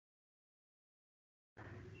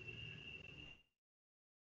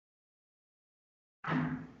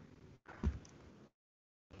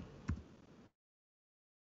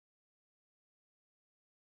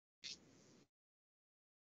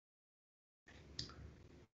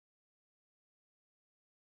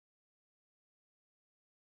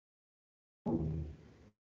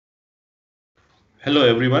Hello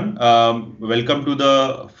everyone. Welcome to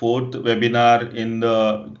the fourth webinar in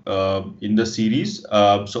the series.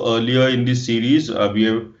 So earlier in this series, we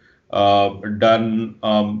have done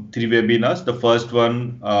three webinars. The first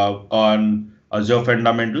one on Azure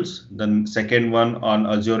fundamentals, the second one on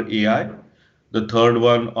Azure AI, the third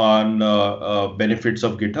one on benefits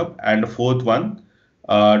of GitHub, and the fourth one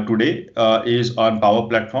today is on Power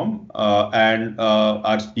Platform. And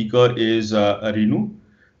Our speaker is Reenu.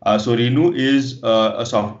 So Reenu is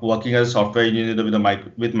working as a software engineer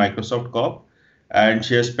with Microsoft Corp, and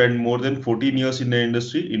she has spent more than 14 years in the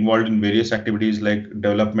industry, involved in various activities like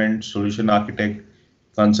development, solution architect,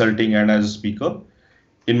 consulting, and as a speaker.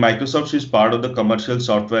 In Microsoft, she is part of the commercial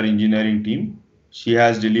software engineering team. She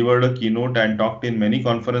has delivered a keynote and talked in many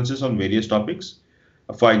conferences on various topics.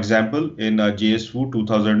 For example, in JSU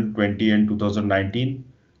 2020 and 2019,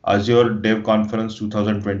 Azure Dev Conference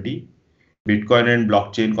 2020, Bitcoin and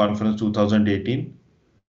Blockchain Conference 2018,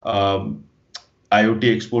 um, IoT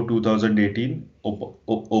Expo 2018,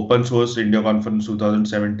 Open Source India Conference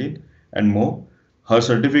 2017, and more. Her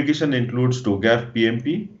certification includes TOGAF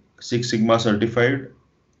PMP, Six Sigma certified.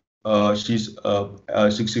 She's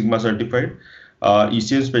Six Sigma certified,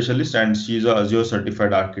 ECN specialist, and she's a Azure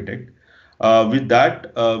certified architect. With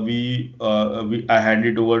that, I hand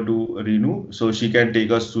it over to Reenu, so she can take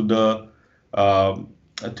us um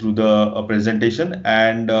through the presentation,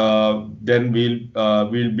 and then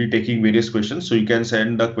we'll be taking various questions. So you can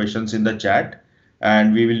send the questions in the chat,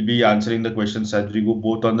 and we will be answering the questions as we go,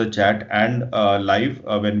 both on the chat and live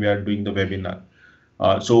when we are doing the webinar.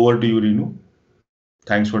 So over to you, Reenu.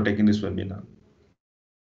 Thanks for taking this webinar.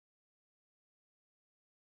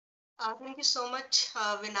 Thank you so much,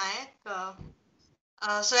 Vinayak.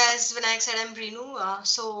 So as Vinayak said, I'm Reenu.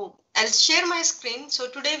 So I'll share my screen. So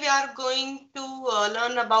today we are going to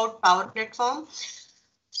learn about Power Platform.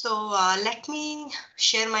 So let me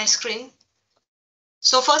share my screen.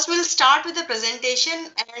 So first we'll start with the presentation,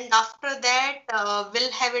 and after that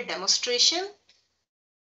we'll have a demonstration.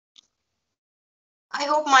 I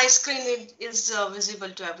hope my screen is visible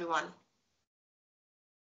to everyone.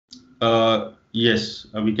 Yes,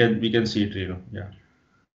 we can see it, Renu. Yeah.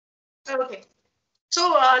 Okay. So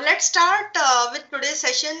let's start with today's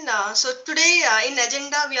session. So today in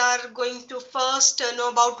agenda, we are going to first know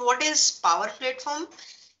about what is Power Platform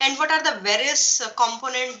and what are the various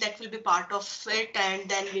components that will be part of it. And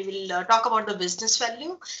then we will talk about the business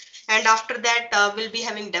value. And after that, we'll be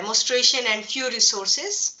having demonstration and few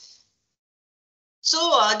resources. So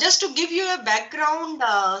just to give you a background,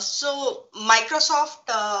 so Microsoft,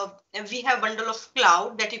 we have bundle of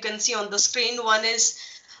cloud that you can see on the screen. One is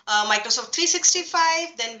Microsoft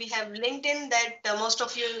 365. Then we have LinkedIn that most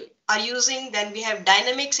of you are using. Then we have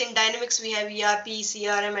Dynamics. In Dynamics, we have ERP,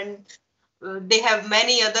 CRM, and they have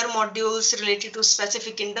many other modules related to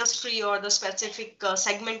specific industry or the specific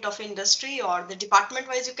segment of industry or the department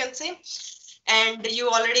wise, you can say. And you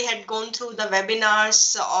already had gone through the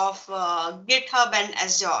webinars of GitHub and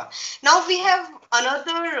Azure. Now we have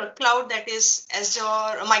another cloud, that is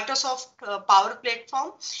Azure, Microsoft Power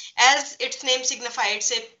Platform. As its name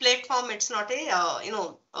signifies, it's a platform. It's not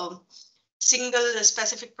a single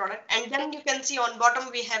specific product. And then you can see on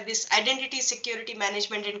bottom we have this identity, security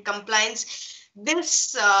management, and compliance.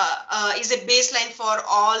 This is a baseline for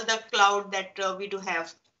all the cloud that we do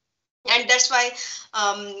have. And that's why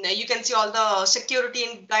you can see all the security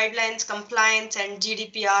and guidelines, compliance, and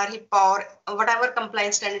GDPR, HIPAA, or whatever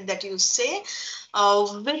compliance standard that you say,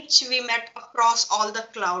 which we met across all the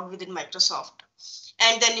cloud within Microsoft.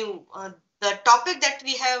 And then the topic that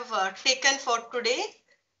we have taken for today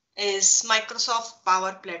is Microsoft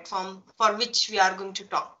Power Platform, for which we are going to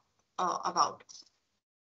talk about.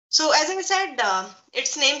 So as I said,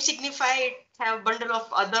 its name signifies it have bundle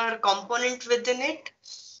of other component within it.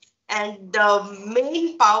 And the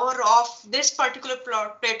main power of this particular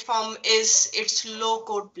platform is its low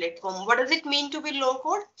code platform. What does it mean to be low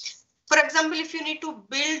code? For example, if you need to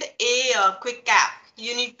build a quick app,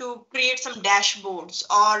 you need to create some dashboards,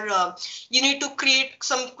 or you need to create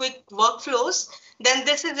some quick workflows, then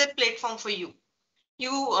this is a platform for you.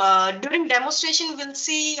 You during demonstration will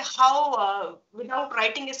see how without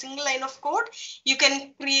writing a single line of code, you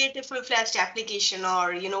can create a full-fledged application,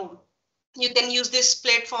 or you can use this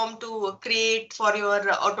platform to create for your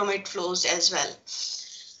automate flows as well.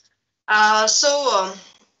 As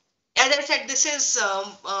I said, this is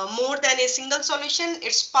more than a single solution.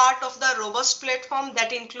 It's part of the robust platform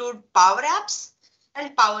that include Power Apps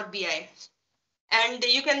and Power BI. And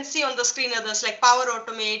you can see on the screen others like Power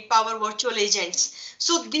Automate, Power Virtual Agents.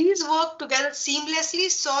 So these work together seamlessly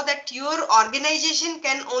so that your organization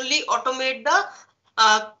can only automate the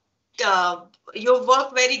your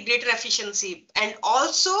work very greater efficiency, and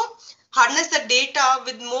also harness the data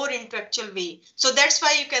with more intellectual way. So that's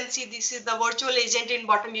why you can see this is the virtual agent in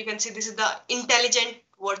bottom. You can see this is the intelligent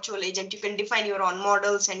virtual agent. You can define your own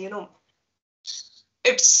models, and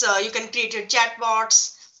it's you can create your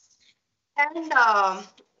chatbots. And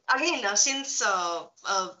again, since as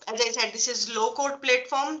I said, this is low code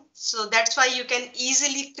platform, so that's why you can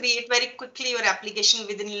easily create very quickly your application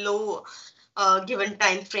within low given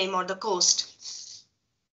time frame or the cost.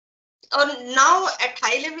 Now at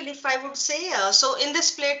high level, if I would say, so in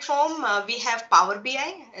this platform, we have Power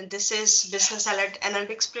BI, and this is business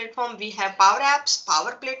analytics platform. We have Power Apps,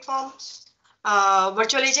 Power Platform,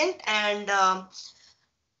 Virtual Agent, and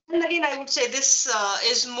again, I would say this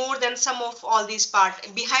is more than some of all these parts.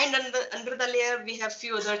 Behind under the layer, we have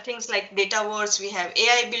few other things like Dataverse, we have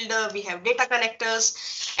AI Builder, we have data connectors.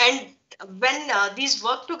 And when these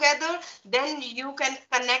work together, then you can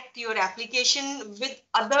connect your application with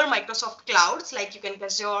other Microsoft clouds, like you can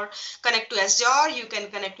connect to Azure, you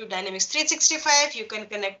can connect to Dynamics 365, you can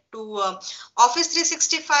connect to Office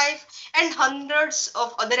 365, and hundreds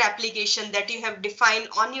of other applications that you have defined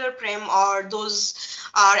on your prem, or those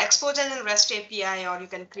are exposed as a REST API, or you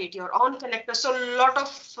can create your own connector. So a lot of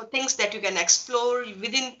things that you can explore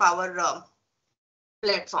within Power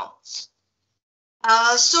Platform.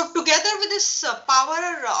 So together with this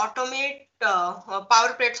Power Automate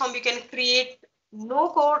Power Platform, you can create no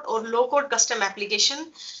code or low code custom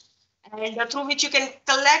application, and through which you can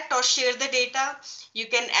collect or share the data. You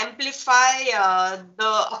can amplify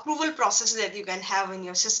the approval process that you can have in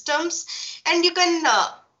your systems, and you can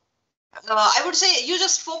I would say you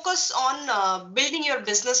just focus on building your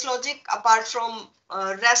business logic apart from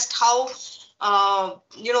rest, how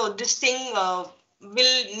this thing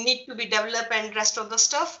will need to be developed, and rest of the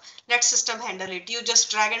stuff, let system handle it. You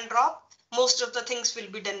just drag and drop. Most of the things will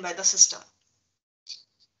be done by the system.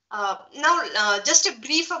 Now, just a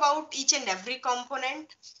brief about each and every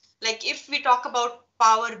component. Like if we talk about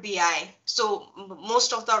Power BI, so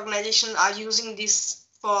most of the organizations are using this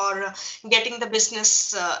for getting the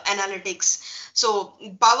business analytics. So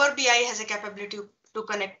Power BI has a capability to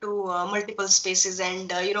connect to multiple spaces,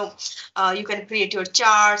 and you can create your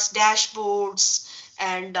charts, dashboards,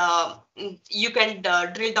 and you can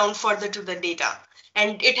drill down further to the data.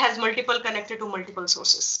 And it has multiple connected to multiple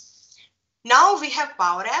sources. Now we have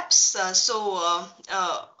Power Apps.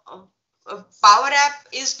 Power App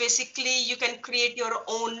is basically you can create your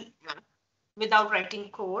own app without writing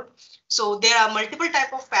code. So there are multiple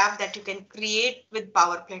type of app that you can create with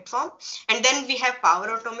Power Platform. And then we have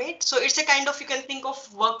Power Automate. So it's a kind of, you can think of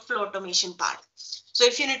workflow automation part. So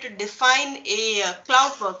if you need to define a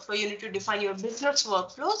cloud workflow, you need to define your business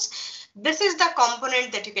workflows. This is the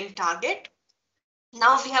component that you can target.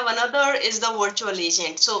 Now we have another is the virtual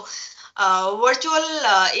agent. So virtual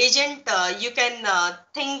agent, you can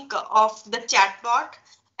think of the chatbot,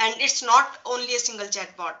 and it's not only a single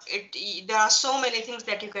chatbot. There are so many things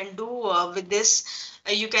that you can do with this.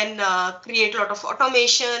 You can create a lot of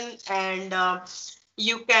automation, and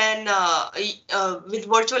you can with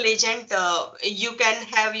virtual agent you can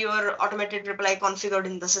have your automated reply configured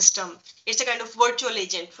in the system. It's a kind of virtual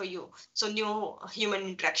agent for you, so no human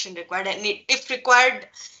interaction required, and if required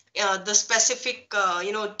the specific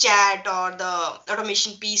chat or the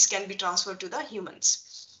automation piece can be transferred to the humans.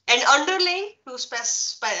 And underlying to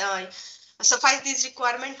suffice these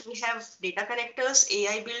requirements, we have data connectors,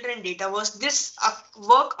 AI builder, and dataverse. This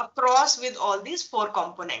work across with all these four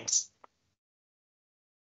components.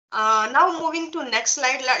 Now moving to next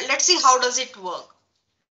slide, let's see how does it work.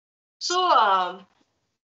 So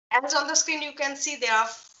as on the screen you can see there are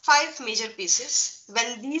 5 major pieces.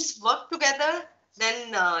 When these work together,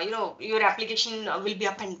 then your application will be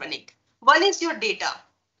up and running. One is your data.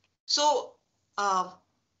 So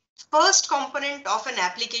first component of an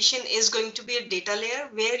application is going to be a data layer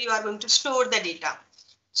where you are going to store the data.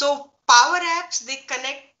 So Power Apps, they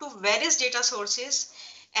connect to various data sources,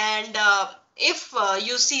 and if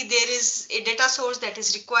you see there is a data source that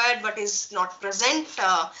is required but is not present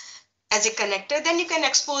as a connector, then you can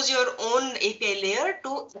expose your own API layer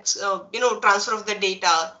to transfer of the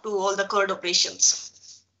data to all the CRUD operations.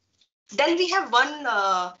 Then we have one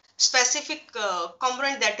specific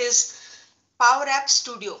component, that is Power App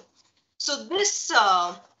Studio. So this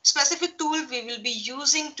specific tool we will be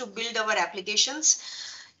using to build our applications,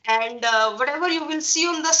 and whatever you will see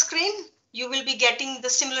on the screen, you will be getting the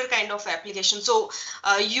similar kind of application. So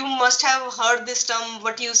you must have heard this term,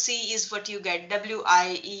 what you see is what you get,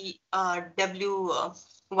 WIEWYG.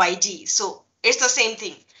 So it's the same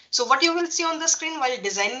thing. So what you will see on the screen while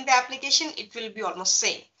designing the application, it will be almost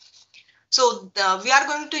same. So we are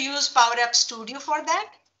going to use Power App Studio for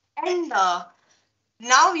that. And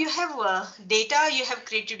now you have data, you have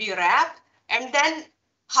created your app, and then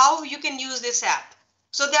how you can use this app.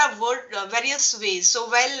 So there are various ways. So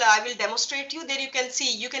while I will demonstrate you, there you can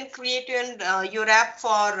see you can create your app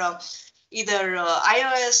for either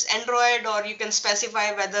iOS, Android, or you can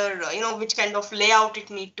specify whether, which kind of layout it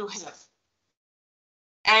need to have.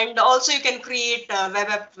 And also you can create a web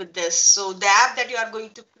app with this. So the app that you are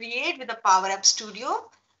going to create with the Power App Studio,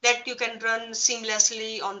 that you can run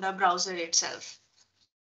seamlessly on the browser itself.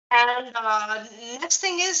 And next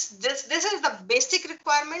thing is this is the basic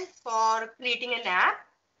requirement for creating an app.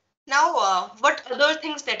 Now, what other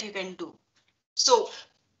things that you can do? So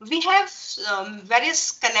we have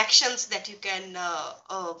various connections that you can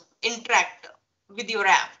interact with your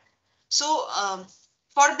app. So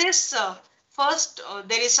for this, first,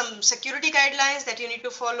 there is some security guidelines that you need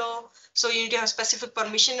to follow. So you need to have specific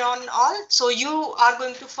permission on all. So you are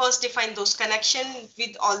going to first define those connection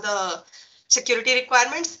with all the security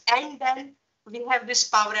requirements. And then we have this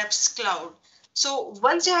Power Apps Cloud. So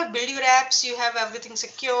once you have built your apps, you have everything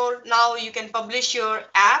secure. Now you can publish your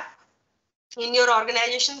app in your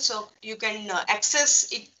organization, so you can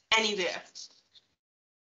access it anywhere.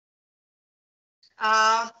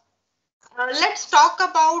 Uh, let's talk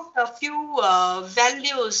about a few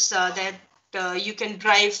values that you can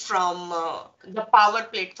drive from the Power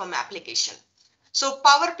Platform application. So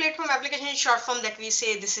Power Platform application is short form that we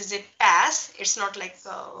say this is a PaaS. It's not like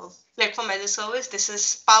platform as a service. This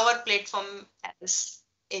is Power Platform as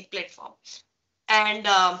a platform. And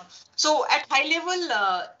so at high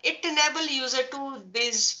level, it enable user to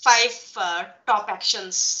these five top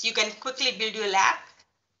actions. You can quickly build your app.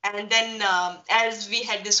 And then as we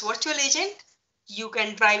had this virtual agent, you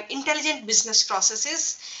can drive intelligent business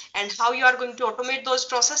processes. And how you are going to automate those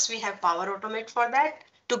processes, we have Power Automate for that.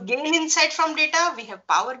 To gain insight from data, we have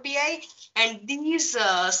Power BI. And these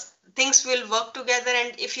things will work together.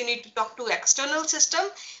 And if you need to talk to external system,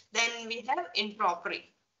 then we have Interoperate.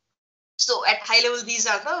 So at high level, these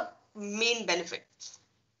are the main benefits.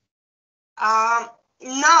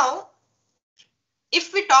 Now,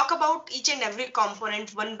 if we talk about each and every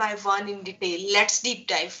component one by one in detail, let's deep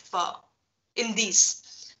dive in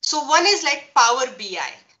these. So one is like Power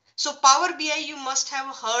BI. So Power BI, you must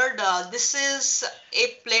have heard, this is a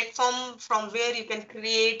platform from where you can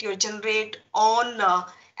create or generate on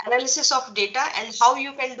analysis of data, and how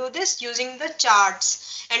you can do this using the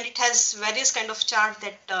charts. And it has various kind of chart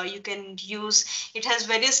that you can use. It has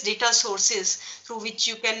various data sources through which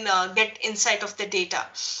you can get insight of the data.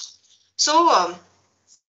 So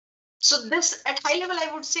so this at high level,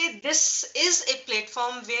 I would say this is a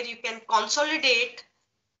platform where you can consolidate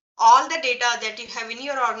all the data that you have in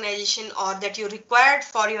your organization or that you required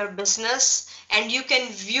for your business, and you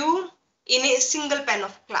can view in a single pane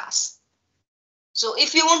of glass. So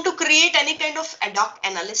if you want to create any kind of ad hoc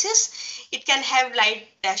analysis, it can have light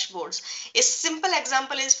dashboards. A simple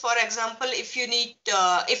example is, for example, if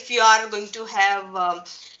you are going to have a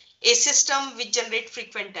system which generate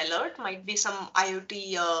frequent alert, might be some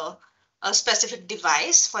IoT a specific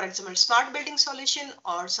device, for example, smart building solution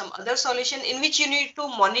or some other solution in which you need to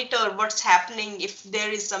monitor what's happening. If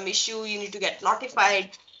there is some issue, you need to get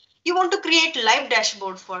notified. You want to create live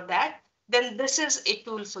dashboard for that, then this is a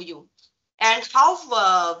tool for you. And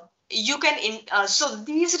how you can so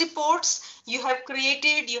these reports you have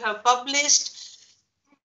created, you have published.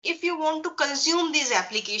 If you want to consume these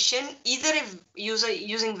application, either if user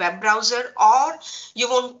using web browser, or you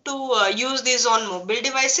want to use these on mobile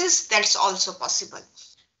devices, that's also possible.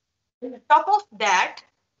 On top of that,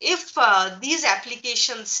 if these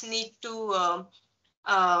applications need to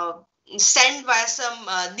uh, send via some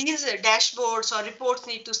these dashboards or reports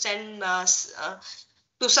need to send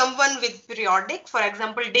to someone with periodic, for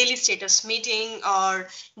example, daily status meeting or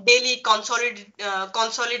daily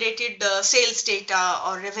consolidated sales data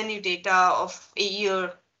or revenue data of a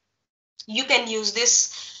year, you can use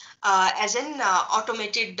this as an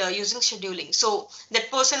automated using scheduling. So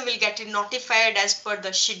that person will get it notified as per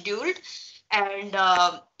the scheduled, and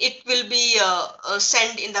it will be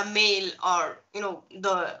sent in the mail, or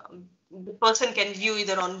the person can view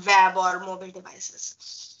either on web or mobile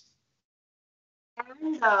devices.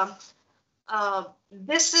 And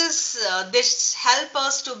this help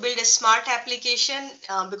us to build a smart application,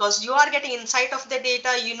 because you are getting insight of the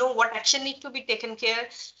data. You know what action need to be taken care.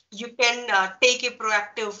 You can take a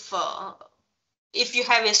proactive, if you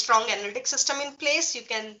have a strong analytic system in place, you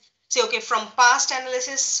can say, okay, from past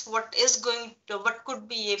analysis, what could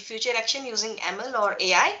be a future action using ML or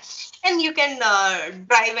AI, and you can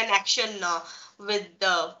drive an action with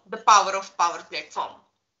the power of Power Platform.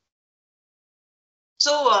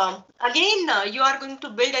 So again, you are going to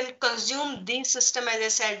build and consume this system. As I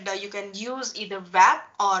said, you can use either web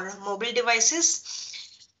or mobile devices.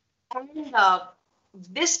 And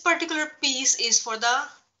this particular piece is for the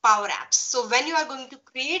Power Apps. So when you are going to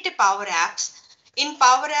create a Power Apps, in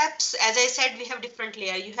Power Apps, as I said, we have different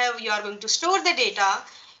layer. You are going to store the data.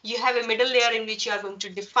 You have a middle layer in which you are going to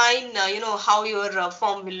define, how your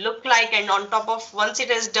form will look like. And on top of, once it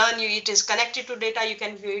is done, it is connected to data. You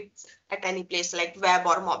can view it at any place like web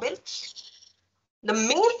or mobile. The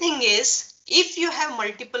main thing is, if you have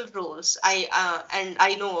multiple roles,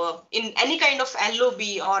 I know in any kind of LOB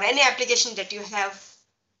or any application that you have,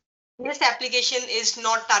 this application is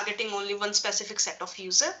not targeting only one specific set of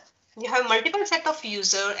user. You have multiple set of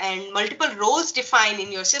user and multiple roles defined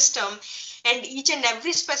in your system, and each and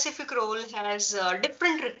every specific role has a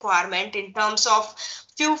different requirement in terms of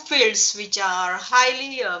few fields which are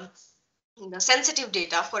highly sensitive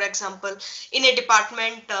data. For example, in a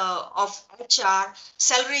department of HR,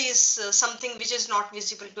 salary is something which is not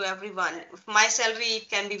visible to everyone. My salary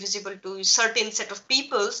can be visible to certain set of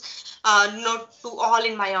peoples, not to all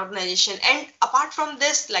in my organization. And apart from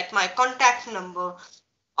this, like my contact number,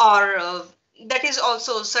 or that is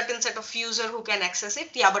also certain set of user who can access it.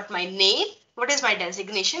 Yeah, but my name, what is my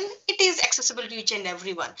designation, it is accessible to each and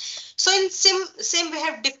everyone. So in same we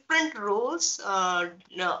have different roles or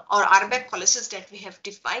RBAC policies that we have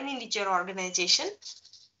defined in each organization.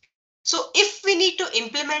 So if we need to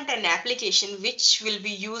implement an application which will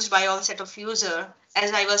be used by all set of user,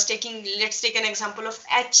 as I was taking, let's take an example of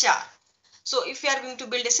HR. So if we are going to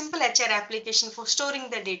build a simple HR application for storing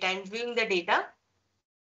the data and viewing the data,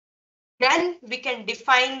 then we can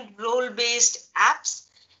define role-based apps,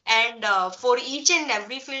 and for each and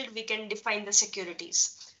every field, we can define the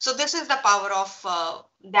securities. So this is the power of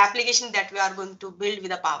the application that we are going to build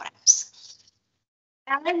with the Power Apps.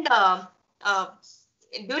 And uh,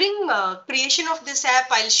 during creation of this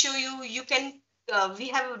app, I'll show you, we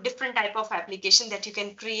have a different type of application that you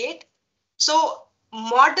can create. So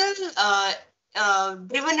model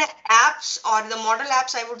driven apps, or the model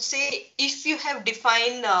apps, I would say, if you have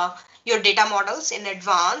defined your data models in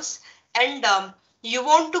advance, and you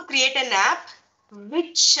want to create an app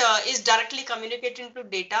which is directly communicating to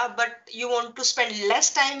data, but you want to spend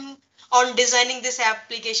less time on designing this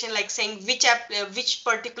application, like saying which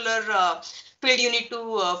particular field you need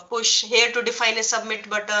to push here to define a submit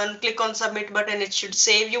button, click on submit button, it should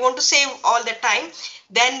save. You want to save all the time,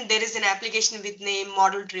 then there is an application with name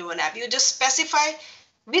model driven app. You just specify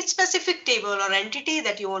which specific table or entity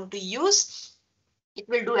that you want to use. It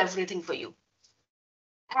will do everything for you.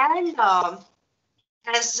 And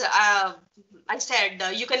as I said,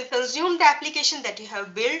 you can consume the application that you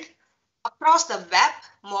have built across the web,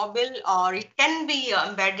 mobile, or it can be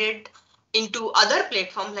embedded into other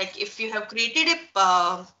platform. Like if you have created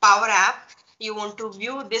a Power App, you want to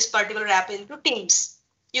view this particular app into Teams,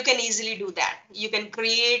 you can easily do that. You can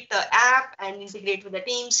create the app and integrate with the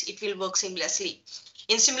Teams. It will work seamlessly.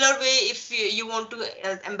 In similar way, if you want to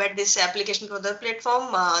embed this application to other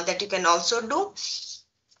platform, that you can also do,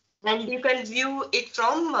 and you can view it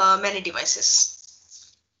from many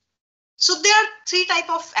devices. So there are three type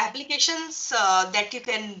of applications that you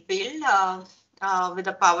can build with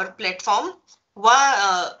a Power Platform.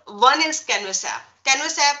 One is Canvas app.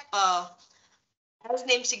 Canvas app, as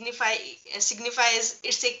name signifies,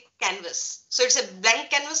 it's a canvas. So it's a blank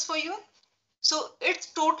canvas for you. So it's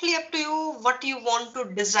totally up to you what you want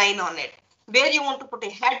to design on it. Where you want to put a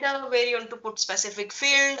header, where you want to put specific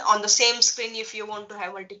field on the same screen, if you want to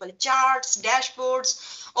have multiple charts,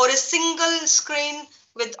 dashboards, or a single screen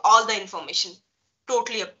with all the information.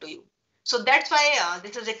 Totally up to you. So that's why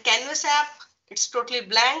this is a canvas app. It's totally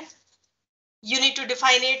blank. You need to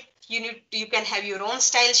define it. You can have your own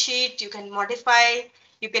style sheet. You can modify.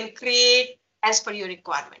 You can create as per your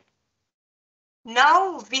requirement.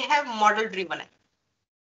 Now we have model driven.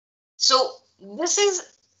 So this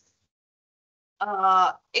is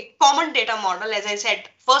a common data model. As I said,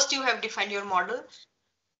 first you have defined your model,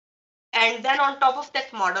 and then on top of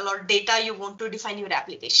that model or data, you want to define your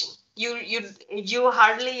application. You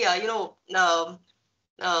hardly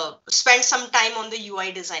spend some time on the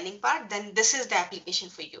UI designing part. Then this is the application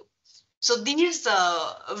for you. So these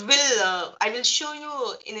I will show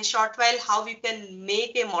you in a short while how you can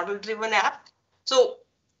make a model driven app. So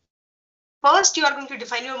first, you are going to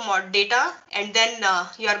define your mod data, and then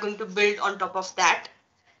you are going to build on top of that.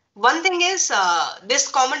 One thing is this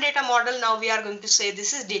common data model. Now we are going to say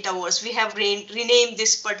this is Dataverse. We have renamed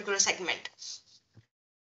this particular segment.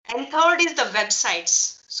 And third is the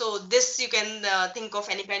websites. So this you can think of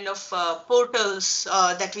any kind of portals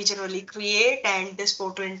that we generally create, and this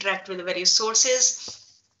portal interact with various sources.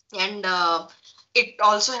 and it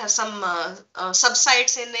also has some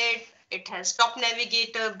subsites in it. It has top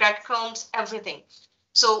navigator, breadcrumbs, everything.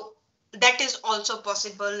 So that is also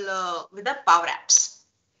possible with the Power Apps.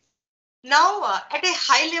 Now, at a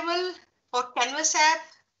high level for Canvas app,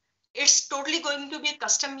 it's totally going to be a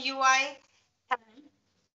custom UI. And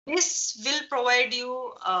this will provide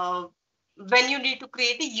you when you need to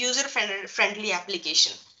create a user-friendly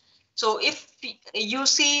application. So if you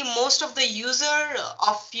see most of the user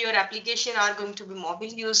of your application are going to be mobile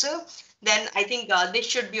user, then I think this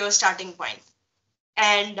should be your starting point.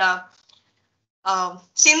 And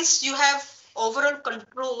since you have overall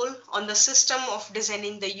control on the system of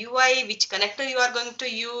designing the UI, which connector you are going to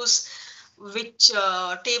use, which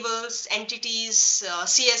tables, entities,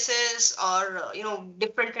 CSS, or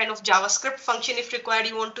different kind of JavaScript function if required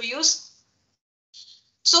you want to use.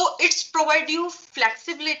 So it's provide you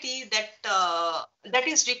flexibility that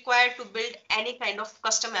is required to build any kind of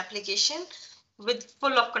custom application with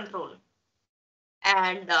full of control.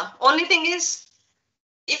 And only thing is,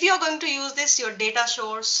 if you're going to use this, your data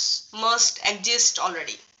source must exist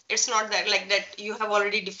already. It's not that like that you have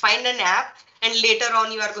already defined an app and later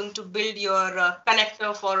on you are going to build your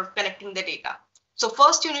connector for connecting the data. So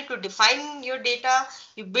first you need to define your data,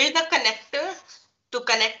 you build the connector to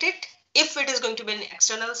connect it. If it is going to be an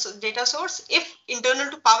external data source, if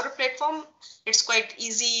internal to Power Platform, it's quite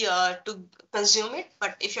easy to consume it.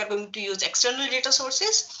 But if you're going to use external data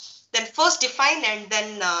sources, then first define and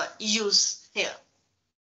then use here.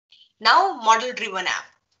 Now, model driven app.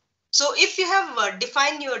 So if you have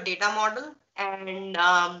defined your data model and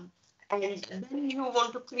then you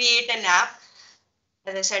want to create an app,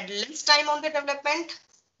 as I said, less time on the development,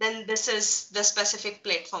 then this is the specific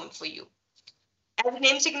platform for you. As the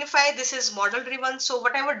name signifies, this is model driven. So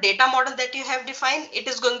whatever data model that you have defined, it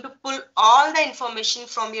is going to pull all the information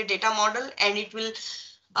from your data model and it will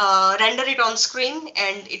render it on screen,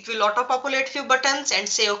 and it will auto populate few buttons and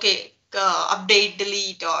say, okay, update,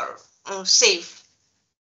 delete, or save.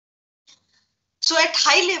 So at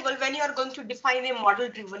high level, when you are going to define a model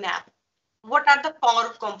driven app, what are the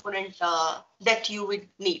core components that you would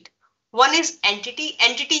need? One is entity.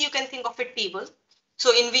 Entity, you can think of a table.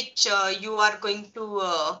 So in which you are going to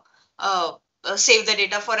save the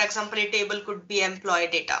data. For example, a table could be employee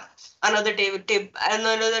data. Another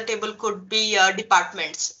table could be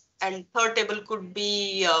departments. And third table could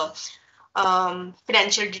be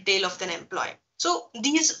financial detail of the employee. So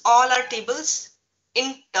these all are tables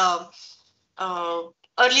in uh,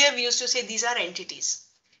 earlier we used to say these are entities.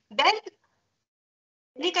 Then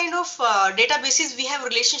any kind of databases, we have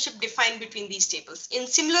relationship defined between these tables. In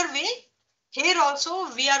similar way, here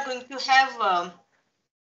also we are going to have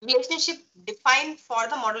relationship defined for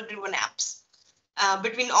the model driven apps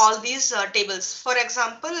between all these tables. For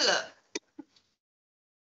example,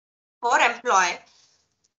 for employee,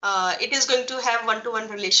 it is going to have one-to-one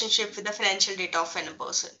relationship with the financial data of a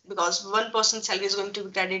person, because one person's salary is going to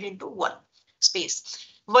be credited into one space.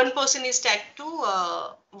 One person is tagged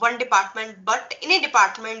to one department, but in a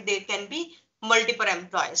department there can be multiple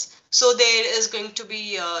employees. So there is going to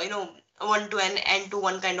be one-to-one and to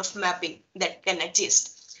one kind of mapping that can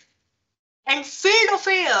exist. And field of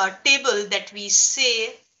a table that we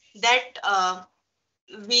say that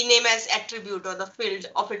we name as attribute or the field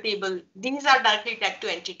of a table. These are directly tagged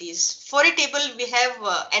to entities. For a table, we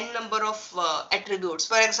have n number of attributes.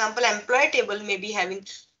 For example, employee table may be having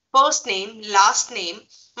first name, last name,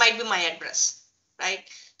 might be my address, right?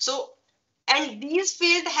 So, and these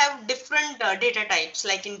fields have different data types.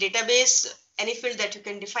 Like in database, any field that you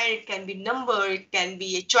can define, it can be number, it can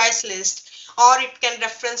be a choice list, or it can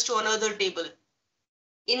reference to another table.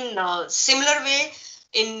 In a similar way,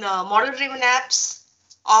 in model driven apps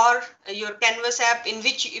or your Canvas app, in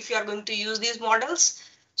which if you are going to use these models,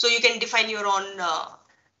 so you can define your own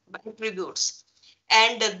attributes.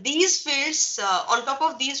 And these fields, on top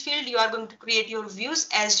of these fields, you are going to create your views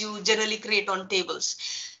as you generally create on tables.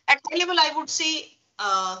 At high level, I would say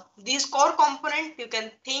these core component you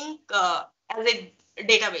can think as a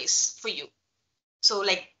database for you. So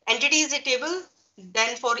like entity is a table,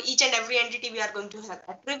 then for each and every entity, we are going to have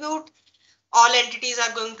attribute. All entities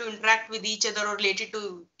are going to interact with each other or related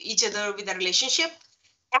to each other with a relationship.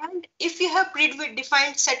 And if you have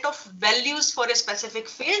predefined set of values for a specific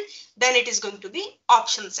field, then it is going to be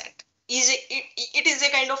option set. It is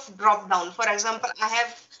a kind of drop down. For example, I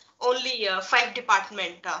have only 5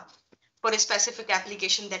 department for a specific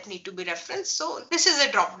application that need to be referenced. So this is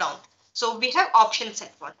a drop down. So we have option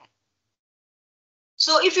set for that.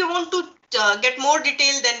 So if you want to get more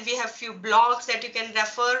detail, then we have few blogs that you can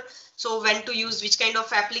refer. So when to use which kind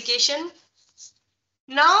of application.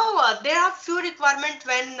 Now, there are few requirements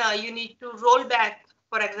when you need to roll back.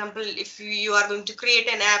 For example, if you are going to create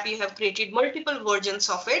an app, you have created multiple versions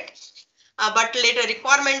of it, but later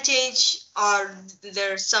requirement change, or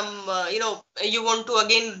there's some, you want to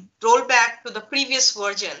again roll back to the previous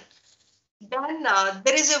version. Then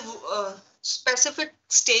there is a specific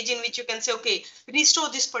stage in which you can say, okay, restore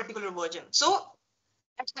this particular version. So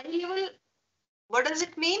at high level, what does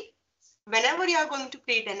it mean? Whenever you are going to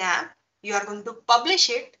create an app, you are going to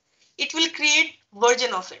publish it, it will create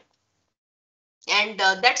version of it. And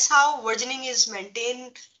that's how versioning is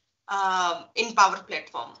maintained in Power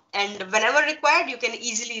Platform. And whenever required, you can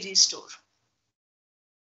easily restore.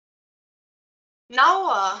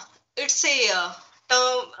 Now, it's a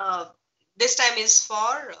term, this time is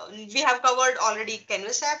for, we have covered already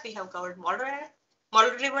Canvas app, we have covered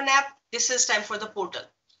model driven app. This is time for the portal.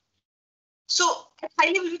 So at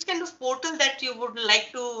high level, which kind of portal that you would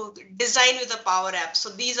like to design with a Power App? So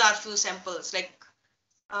these are few samples. Like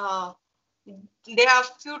uh, there are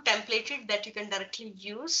few templated that you can directly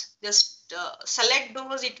use. Just select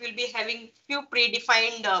those. It will be having few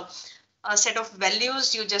predefined set of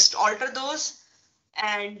values. You just alter those,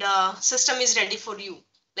 and system is ready for you.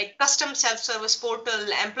 Like custom self-service portal,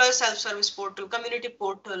 employee self-service portal, community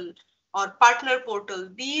portal, or partner portal.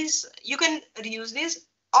 These you can reuse these.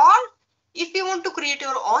 Or if you want to create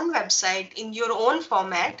your own website in your own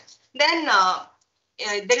format, then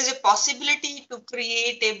there is a possibility to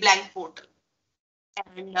create a blank portal.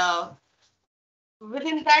 And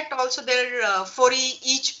within that also there for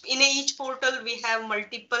each portal we have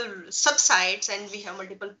multiple subsites and we have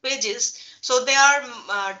multiple pages. So there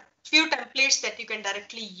are few templates that you can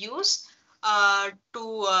directly use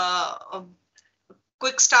to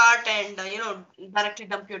quick start and directly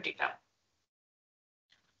dump your data.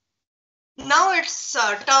 Now it's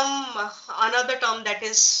another term that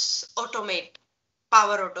is automate,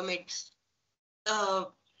 Power Automate. Uh,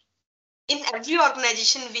 in every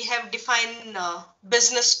organization, we have defined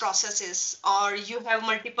business processes, or you have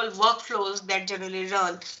multiple workflows that generally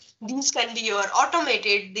run. These can be your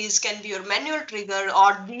automated, these can be your manual trigger,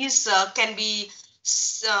 or these can be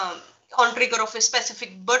um, on trigger of a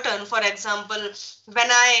specific button. For example,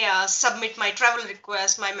 when I submit my travel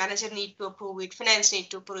request, my manager need to approve it, finance need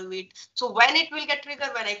to approve it. So when it will get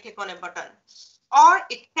triggered when I click on a button, or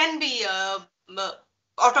it can be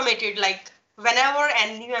automated, like whenever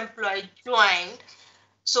a new employee joined,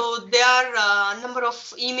 so there are a number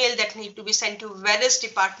of email that need to be sent to various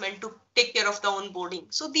department to take care of the onboarding.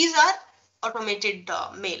 So these are automated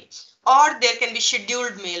mail. Or there can be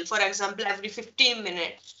scheduled mail. For example, every 15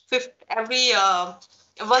 minutes, every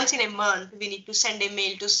once in a month, we need to send a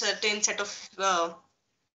mail to certain set of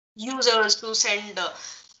users to send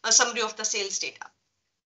a summary of the sales data.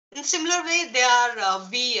 In similar way, there are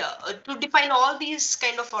we to define all these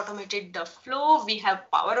kind of automated flow, we have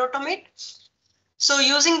Power Automate. So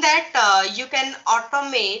using that, you can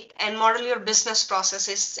automate and model your business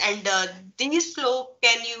processes, and these flow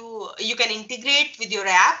you can integrate with your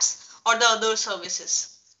apps or the other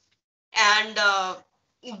services. And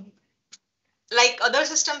like other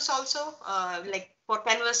systems also, like for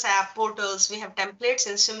Canvas app portals, we have templates.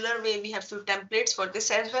 In similar way, we have few templates for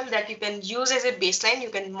this as well that you can use as a baseline.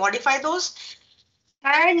 You can modify those.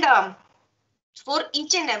 And for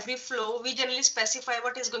each and every flow, we generally specify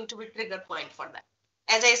what is going to be trigger point for that.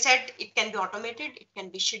 As I said, it can be automated, it can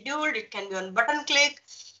be scheduled, it can be on button click.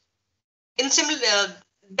 In similar,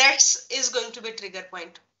 that is going to be trigger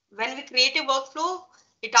point. When we create a workflow,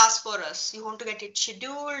 it asks for us. You want to get it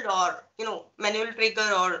scheduled or manual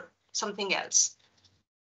trigger or something else.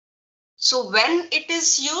 So when it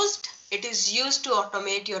is used to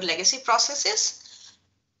automate your legacy processes,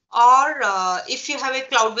 or if you have a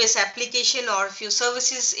cloud-based application or a few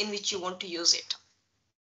services in which you want to use it.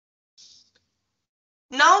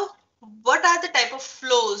 Now, what are the type of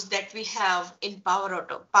flows that we have in Power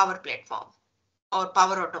Platform or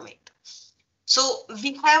Power Automate? So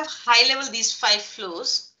we have high level these 5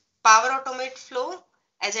 flows. Power Automate flow,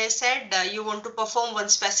 as I said, you want to perform one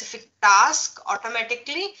specific task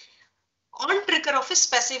automatically on trigger of a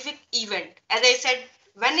specific event. As I said,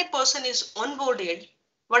 when a person is onboarded,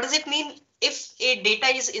 what does it mean? If a data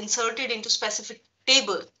is inserted into specific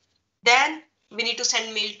table, then we need to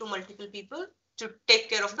send mail to multiple people to take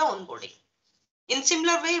care of the onboarding. In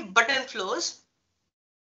similar way, button flows.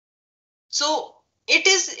 So it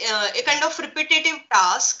is a kind of repetitive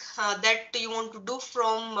task that you want to do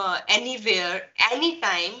from anywhere,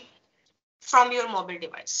 anytime from your mobile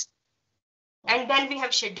device. And then we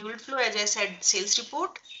have scheduled flow, as I said, sales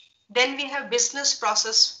report. Then we have business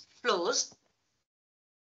process flows.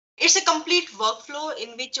 It's a complete workflow in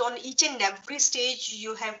which on each and every stage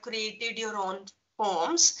you have created your own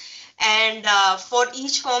forms, and for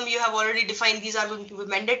each form you have already defined these are going to be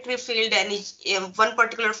mandatory field, and each, in one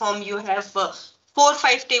particular form you have 4 or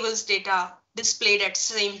 5 tables data displayed at the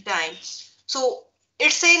same time. So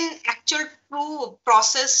it's an actual true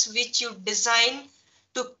process which you design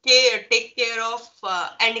to take care of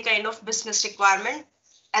any kind of business requirement.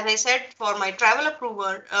 As I said, for my travel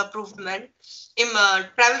approval, in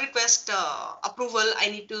travel request approval, I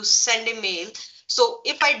need to send a mail. So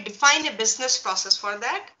if I define a business process for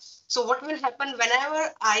that, so what will happen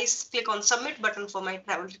whenever I click on submit button for my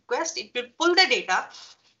travel request, it will pull the data,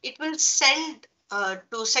 it will send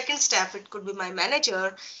to second step. It could be my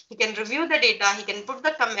manager. He can review the data, he can put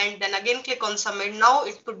the comment, then again click on submit. Now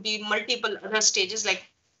it could be multiple other stages, like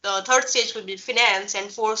the third stage will be finance, and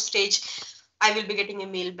fourth stage I will be getting a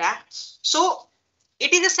mail back. So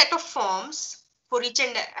it is a set of forms for each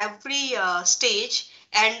and every stage,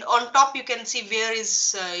 and on top you can see where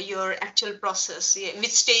is your actual process,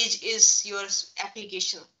 which stage is your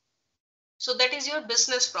application. So that is your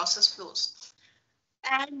business process flows.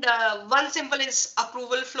 And one simple is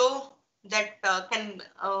approval flow that can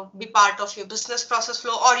be part of your business process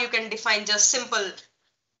flow, or you can define just simple.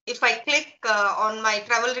 If I click on my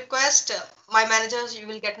travel request, my managers you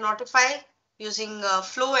will get notified using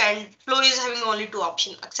flow, and flow is having only two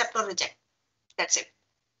options: accept or reject. That's it.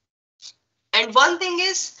 And one thing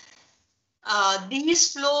is,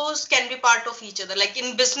 these flows can be part of each other. Like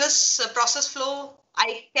in business process flow,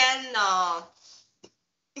 I can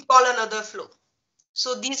call another flow.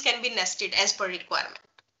 So these can be nested as per requirement.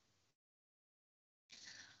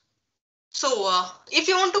 So if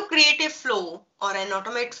you want to create a flow or an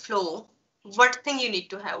automate flow, what thing you need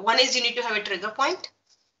to have? One is you need to have a trigger point.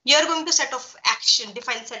 You are going to set of action,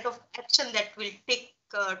 define set of action that will take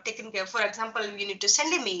taken care. For example, you need to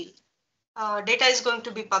send a mail. Data is going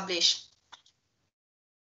to be published.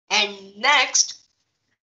 And next,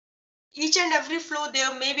 each and every flow,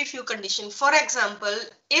 there may be few conditions. For example,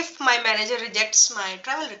 if my manager rejects my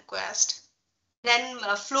travel request, then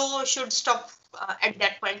flow should stop at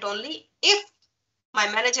that point only. If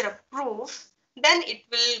my manager approve, then it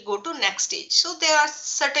will go to next stage. So there are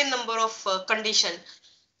certain number of condition.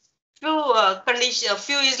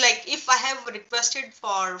 Few is like, if I have requested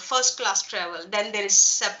for first class travel, then there is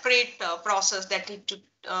separate process that need to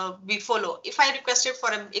be follow. If I requested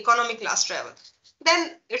for an economy class travel,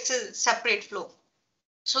 then it's a separate flow.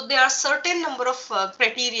 So there are certain number of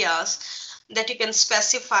criterias that you can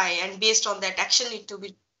specify, and based on that action need to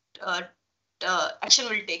be uh, action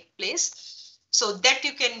will take place, so that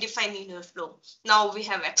you can define in your flow. Now we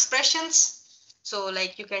have expressions. So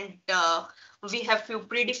like you can we have few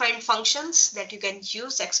predefined functions that you can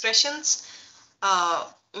use expressions, uh,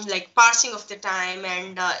 like parsing of the time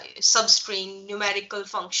and substring numerical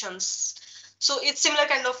functions. So it's similar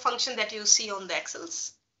kind of function that you see on the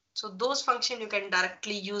excels. So those function you can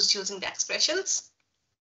directly use using the expressions.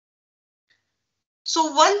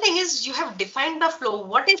 So one thing is, you have defined the flow.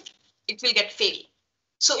 What if it will get fail?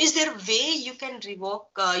 So is there a way you can revoke,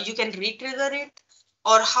 you can re-trigger it,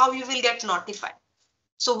 or how you will get notified?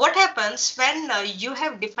 So what happens when you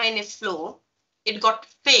have defined a flow, it got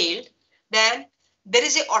failed, then there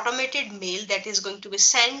is a automated mail that is going to be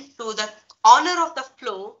sent to the owner of the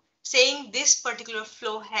flow saying this particular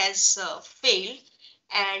flow has failed,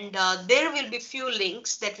 and there will be few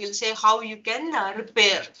links that will say how you can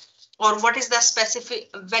repair, or what is the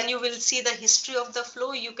specific. When you will see the history of the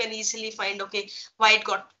flow, you can easily find, okay, why it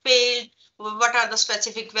got failed, what are the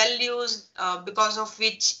specific values because of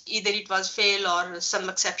which either it was fail or some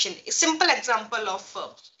exception. A simple example of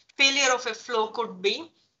failure of a flow could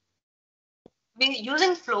be,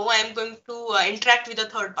 using flow, I am going to interact with a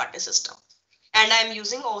third party system, and I am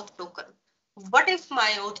using auth token. What if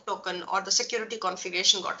my auth token or the security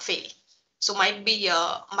configuration got failed? So might be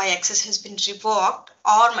my access has been revoked,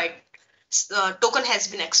 or my token has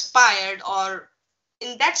been expired, or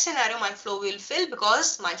in that scenario my flow will fail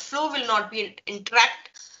because my flow will not be interact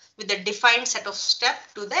with the defined set of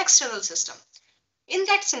steps to the external system. In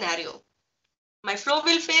that scenario, my flow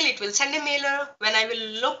will fail. It will send a mailer. When I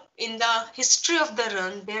will look in the history of the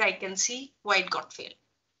run, there I can see why it got failed,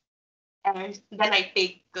 and then I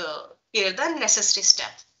take care the necessary step.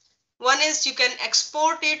 One is you can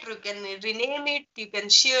export it, you can rename it, you can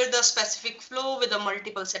share the specific flow with a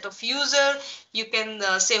multiple set of user. You can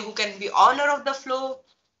say who can be owner of the flow.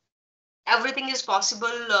 Everything is possible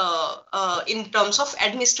in terms of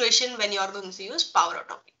administration when you are going to use Power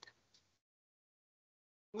Automate.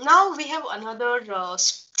 Now we have another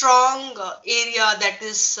strong area, that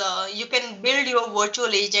is you can build your virtual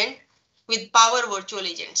agent with Power Virtual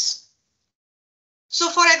Agents. So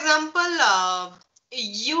for example,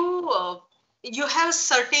 you have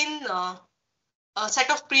certain a set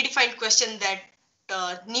of predefined questions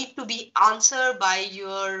that need to be answered by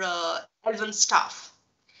your L1 staff.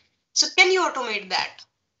 So can you automate that?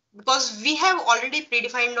 Because we have already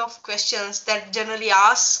predefined of questions that generally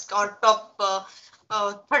ask or top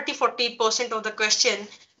 30-40% of the question.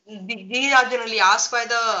 These are generally asked by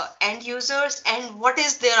the end users, and what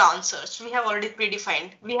is their answers? We have already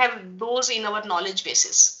predefined. We have those in our knowledge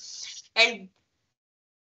bases. And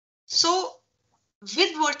so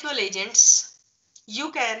with virtual agents,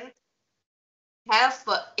 you can have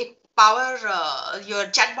a power your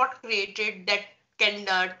chatbot created that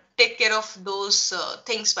can take care of those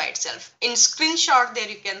things by itself. In screenshot there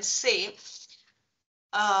you can say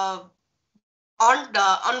uh,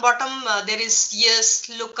 on bottom there is yes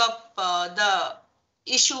look up the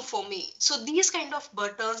issue for me. So these kind of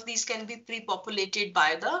buttons, these can be pre-populated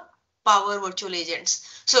by the power virtual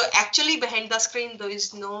agents. So actually behind the screen there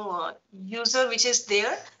is no user which is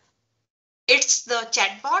there, it's the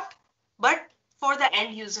chatbot, but for the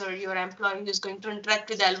end user, your employee who is going to interact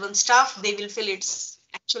with L1 staff, they will feel it's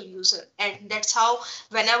actual user. And that's how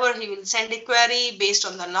whenever he will send a query based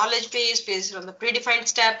on the knowledge base, based on the predefined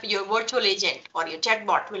step, your virtual agent or your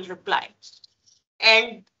chatbot will reply.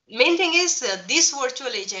 And main thing is this virtual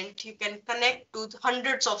agent, you can connect to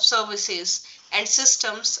hundreds of services and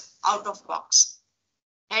systems out of box.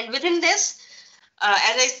 And within this,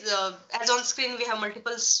 as on screen we have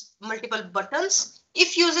multiple buttons.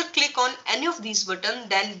 If user click on any of these buttons,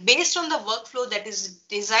 then based on the workflow that is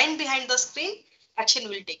designed behind the screen, action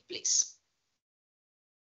will take place.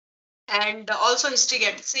 And also history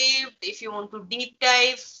gets saved. If you want to deep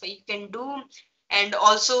dive, you can do. And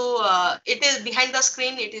also it is behind the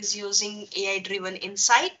screen, it is using AI driven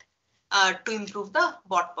insight to improve the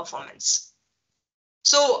bot performance.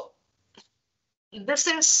 So this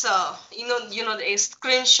is a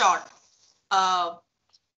screenshot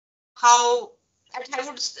how at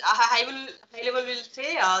high level will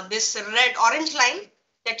say this red orange line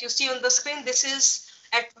that you see on the screen, this is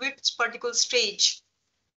at which particular stage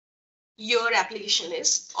your application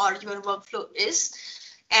is or your workflow is.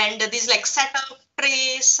 And these like setup,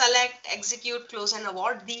 trace, select, execute, close, and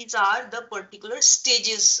award, these are the particular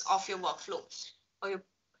stages of your workflow or your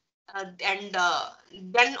and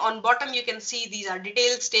then on bottom you can see these are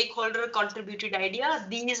detailed stakeholder contributed idea.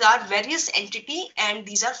 These are various entity and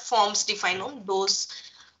these are forms defined on those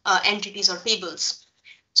entities or tables.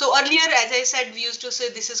 So earlier, as I said, we used to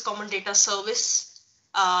say this is common data service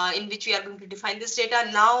in which we are going to define this data.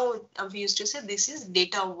 Now we used to say this is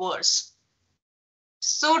data verse.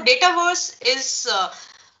 So dataverse is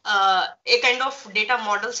a kind of data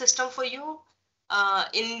model system for you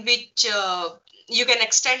in which you can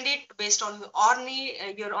extend it based on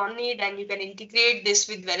your own need, and you can integrate this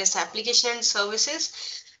with various application and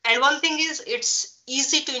services. And one thing is it's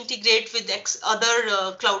easy to integrate with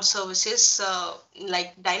other cloud services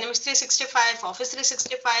like Dynamics 365, Office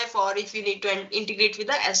 365, or if you need to integrate with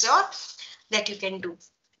the Azure, that you can do.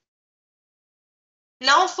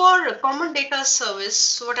 Now for common data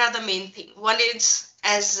service, what are the main thing? One is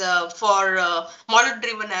as for model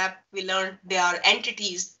driven app, we learned there are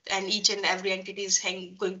entities and each and every entity is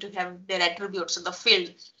going to have their attributes in the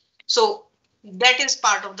field. So that is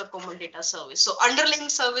part of the common data service. So underlying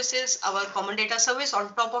services, our common data service.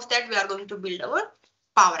 On top of that, we are going to build our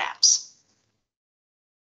Power Apps.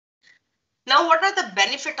 Now, what are the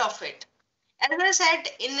benefit of it? As I said,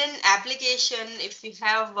 in an application, if you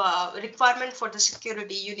have a requirement for the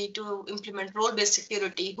security, you need to implement role-based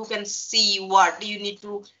security. Who can see what? You need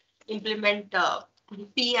to implement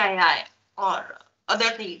PII or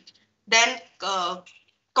other thing. Then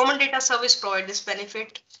common data service provide this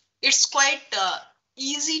benefit. It's quite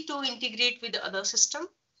easy to integrate with the other system.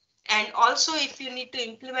 And also, if you need to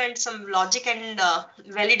implement some logic and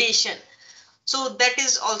validation, so that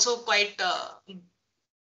is also quite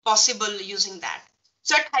possible using that.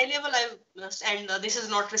 So at high level, and this is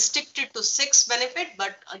not restricted to 6 benefit,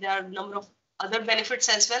 but there are a number of other benefits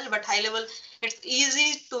as well. But high level, it's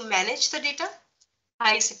easy to manage the data,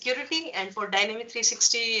 high security, and for Dynamic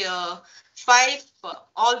 365,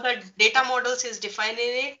 all the data models is defined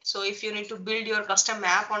in it. So if you need to build your custom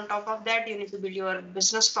app on top of that, you need to build your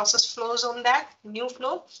business process flows on that, new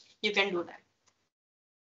flow, you can do that.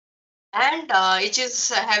 And it is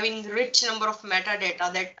having rich number of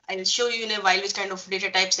metadata that I'll show you in a while, which kind of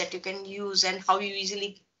data types that you can use and how you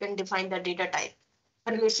easily can define the data type,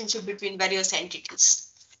 a relationship between various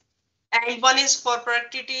entities. And one is for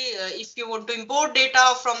productivity. If you want to import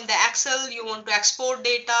data from the Excel, you want to export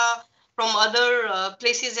data from other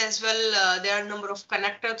places as well. There are a number of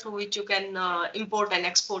connectors through which you can import and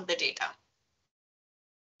export the data.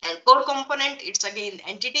 And core component, it's again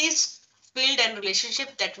entities, field, and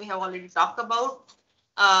relationship that we have already talked about.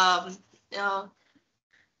 Um, uh,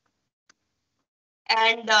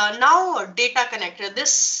 and now data connector.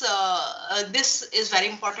 This is very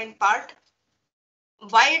important part.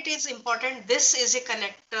 Why it is important? This is a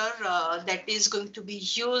connector that is going to be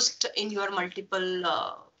used in your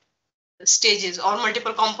multiple stages or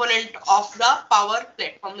multiple component of the Power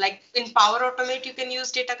Platform. Like in Power Automate, you can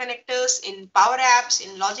use data connectors, in Power Apps,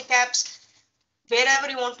 in Logic Apps, wherever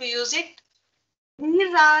you want to use it.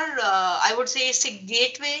 These are, I would say, it's a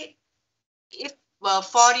gateway if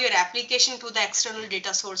for your application to the external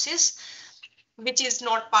data sources, which is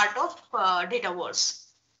not part of Dataverse.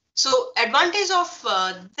 So advantage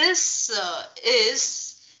of this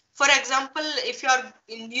is, for example, if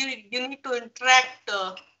you need to interact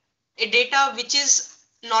a data which is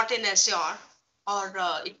not in Azure, or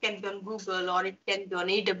it can be on Google, or it can be on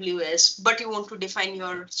AWS, but you want to define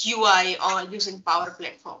your UI or using Power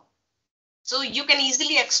Platform. So you can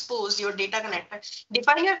easily expose your data connector,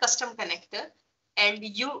 define your custom connector, and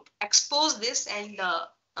you expose this. And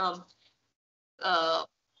um, uh,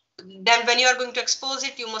 then when you are going to expose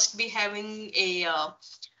it, you must be having a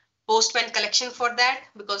Postman collection for that,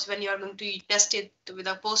 because when you are going to test it with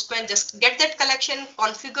a Postman, just get that collection,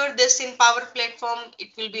 configure this in Power Platform, it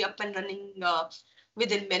will be up and running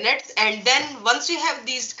within minutes. And then once you have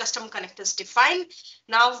these custom connectors defined,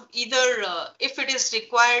 now either if it is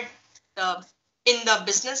required uh, in the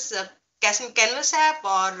business Canvas app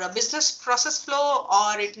or business process flow,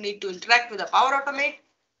 or it need to interact with the Power Automate,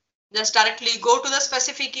 just directly go to the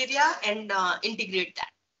specific area and integrate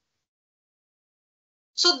that.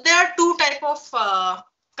 So there are two type of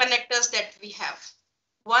connectors that we have.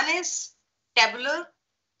 One is tabular.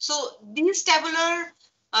 So these tabular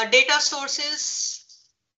data sources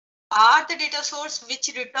are the data source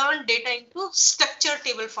which return data into structured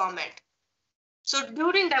table format. So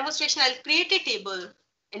during demonstration, I'll create a table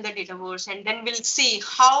in the Dataverse, and then we'll see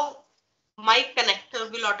how my connector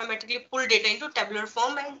will automatically pull data into tabular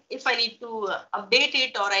form. And if I need to update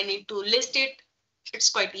it or I need to list it, it's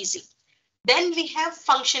quite easy. Then we have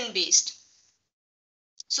function based.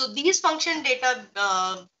 So these function based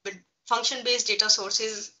data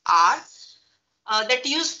sources are that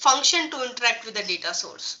use function to interact with the data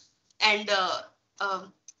source. And uh,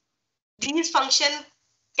 these function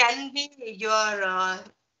can be your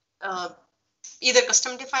uh, either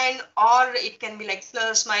custom defined, or it can be like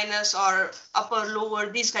plus, minus, or upper, lower,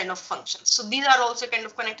 these kind of functions. So these are also kind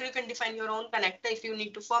of connector. You can define your own connector if you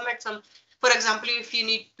need to format some. For example, if you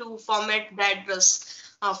need to format the address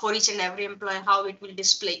for each and every employee, how it will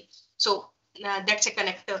display. So that's a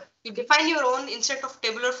connector. You define your own. Instead of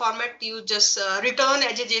tabular format, you just return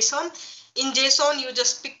as a JSON. In JSON, you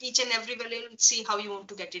just pick each and every value and see how you want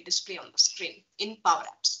to get it display on the screen in Power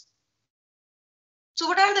Apps. So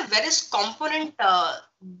what are the various component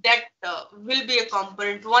that will be a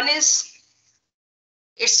component? One is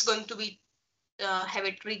it's going to be have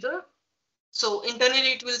a trigger. So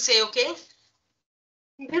internally it will say, okay,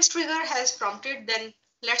 this trigger has prompted, then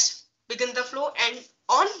let's begin the flow. And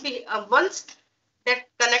once that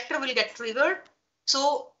connector will get triggered,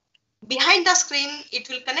 so behind the screen, it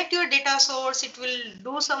will connect your data source. It will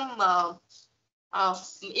do some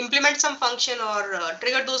implement some function or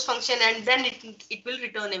trigger those function, and then it will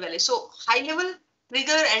return a value. So high level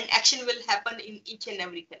trigger and action will happen in each and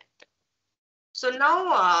every connector. So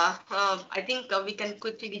now I think we can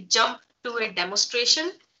quickly jump to a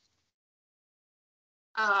demonstration.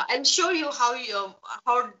 I'll show you how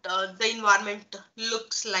the environment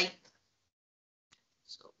looks like.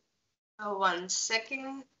 So 1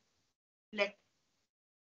 second, let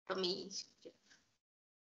me.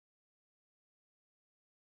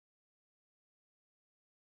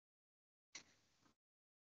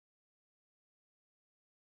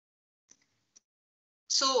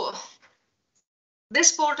 So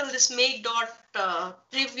this portal, this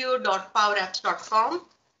make.preview.powerapps.com,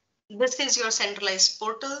 this is your centralized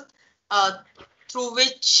portal through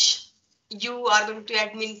which you are going to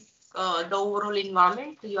admin the overall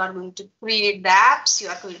environment. You are going to create the apps, you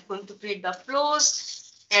are going to create the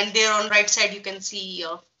flows, and there on right side you can see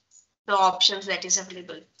the options that is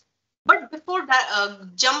available. But before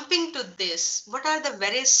that, jumping to this, what are the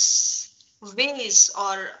various ways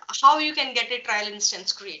or how you can get a trial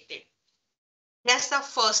instance created? That's the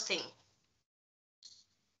first thing.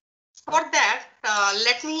 For that,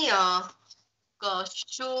 let me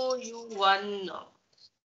show you one.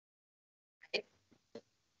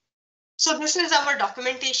 So this is our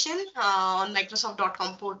documentation on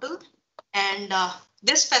Microsoft.com portal. And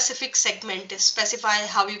this specific segment is specify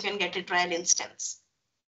how you can get a trial instance.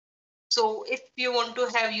 So if you want to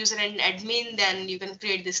have user and admin, then you can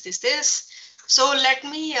create this. So let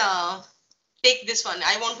me take this one.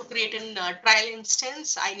 I want to create a trial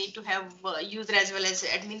instance. I need to have user as well as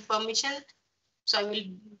admin permission. So I will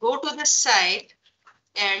go to this site,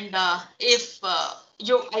 and if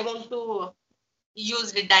I want to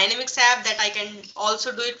use the Dynamics app, that I can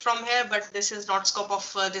also do it from here, but this is not scope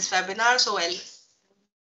of this webinar, so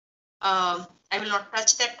I will not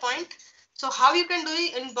touch that point. So how you can do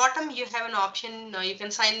it, in bottom you have an option, you can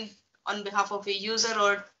sign on behalf of a user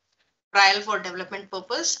or trial for development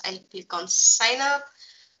purpose. I'll click on sign up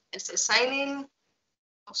and say sign in.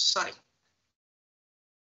 Oh, sorry.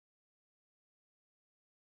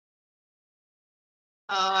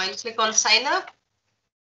 I'll click on sign up.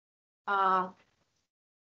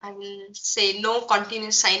 I will say no,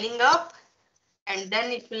 continue signing up, and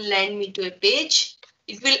then it will land me to a page.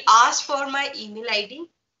 It will ask for my email ID.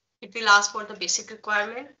 It will ask for the basic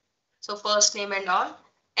requirement, so first name and all.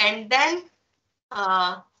 And then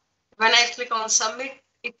when I click on submit,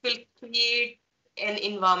 it will create an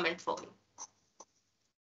environment for me.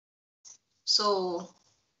 So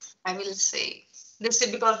I will say this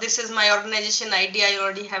is because this is my organization ID. I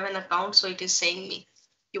already have an account, so it is saying me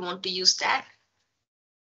you want to use that.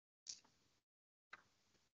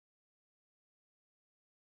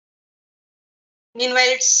 Meanwhile,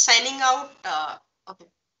 it's signing out. Okay.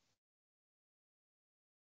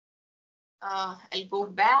 I'll go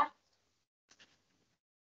back.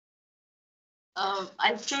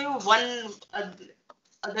 I'll show you one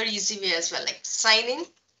other easy way as well, like sign in.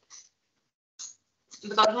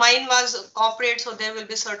 Because mine was corporate, so there will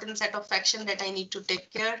be certain set of action that I need to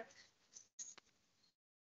take care.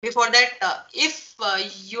 Before that, if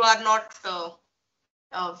you are not,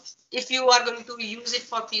 if you are going to use it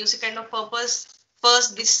for POC kind of purpose,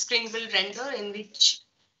 first this screen will render in which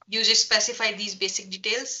you just specify these basic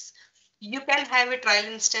details. You can have a trial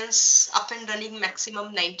instance up and running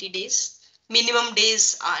maximum 90 days. Minimum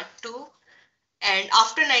days are 2. And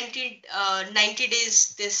after 90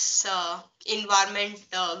 days, this environment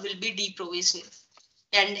will be deprovisioned.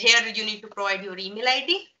 And here you need to provide your email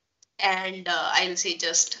ID, and I'll say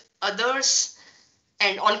just others.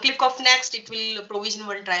 And on click of next, it will provision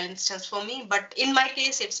one trial instance for me. But in my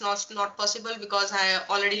case, it's not possible because I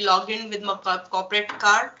already logged in with my corporate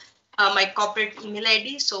card, my corporate email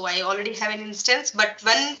ID. So I already have an instance. But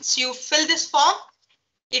once you fill this form,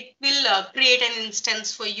 it will create an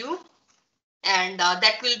instance for you, and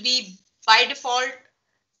that will be by default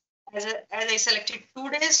as I selected 2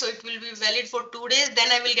 days, so it will be valid for 2 days. Then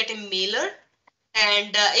I will get a mailer,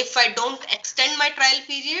 and if I don't extend my trial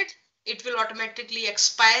period, it will automatically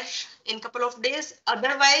expire in couple of days.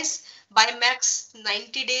 Otherwise, by max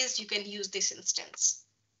 90 days, you can use this instance.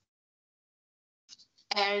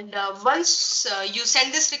 And once you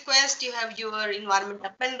send this request, you have your environment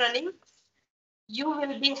up and running. You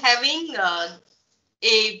will be having a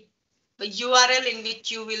URL in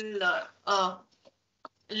which you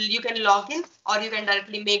can log in, or you can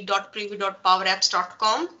directly make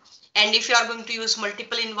 .preview.powerapps.com. And if you are going to use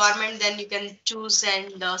multiple environment, then you can choose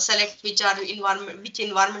and select which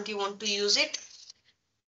environment you want to use it.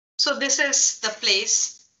 So this is the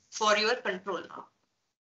place for your control now.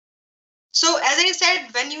 So as I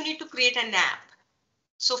said, when you need to create an app,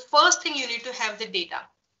 so first thing you need to have the data.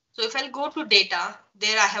 So if I'll go to data,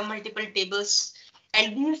 there I have multiple tables,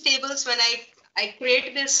 and these tables, when I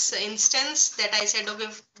create this instance, that I said, okay,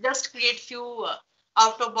 just create few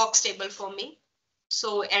out of box table for me.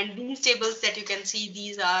 So, and these tables that you can see,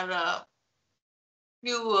 these are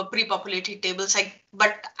few pre-populated tables.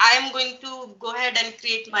 But I am going to go ahead and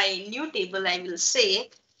create my new table. I will say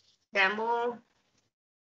demo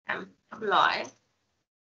employee.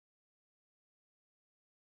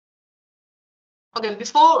 Okay,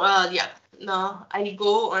 before no, I'll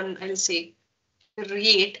go on. I'll say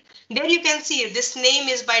create. There you can see this name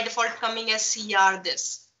is by default coming as CR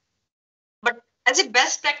this. But as a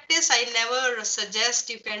best practice, I never suggest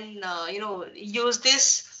you can use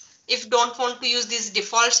this. If don't want to use this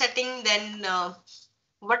default setting, then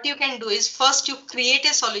what you can do is first you create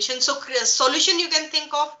a solution. So solution you can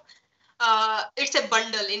think of, it's a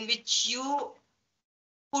bundle in which you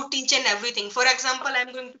put each and everything. For example,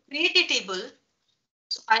 I'm going to create a table.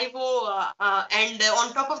 So I go and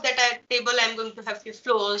on top of that table, I'm going to have few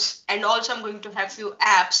flows, and also I'm going to have few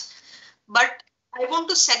apps. But I want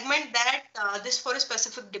to segment that this for a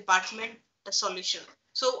specific department, the solution.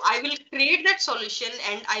 So I will create that solution,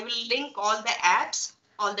 and I will link all the apps,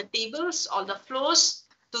 all the tables, all the flows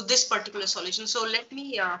to this particular solution. So let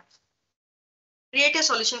me create a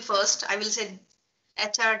solution first. I will say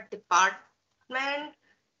HR department.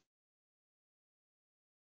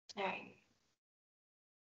 And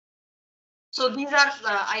so these are,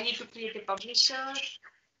 I need to create a publisher.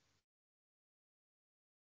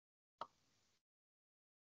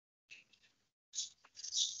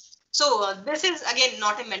 So this is again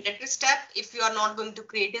not a mandatory step. If you are not going to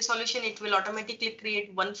create a solution, it will automatically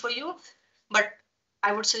create one for you. But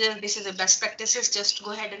I would suggest this is the best practices. Just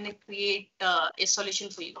go ahead and create a solution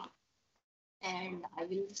for you. And I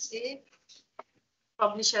will say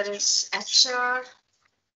publisher is HR.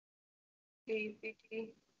 PPT.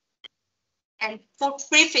 And for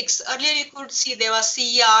prefix, earlier you could see there was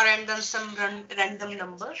CR and then some random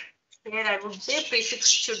number. Here I would say prefix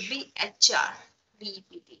should be HR,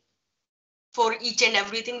 BPT for each and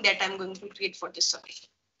everything that I'm going to create for this solution.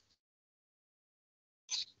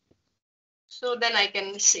 So then I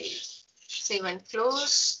can save and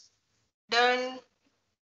close, done.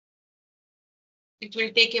 It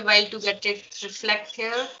will take a while to get it reflect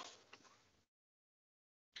here.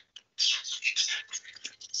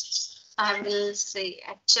 I will say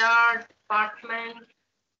HR department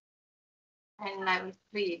and I will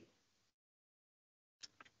create.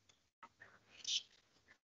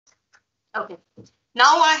 Okay.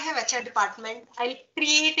 Now I have HR department. I'll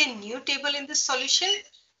create a new table in this solution.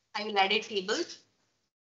 I will add a table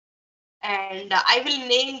and I will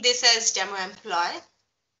name this as demo employee.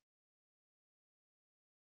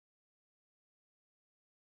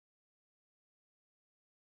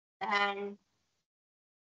 And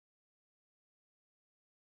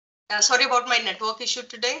sorry about my network issue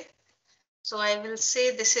today. So I will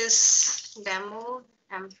say this is demo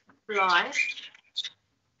employee.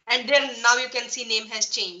 And then now you can see name has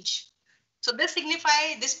changed. So this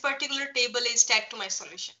signifies this particular table is tagged to my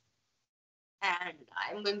solution. And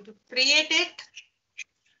I'm going to create it.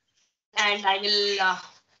 And I will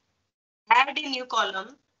add a new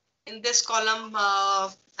column. In this column,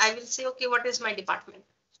 I will say, okay, what is my department?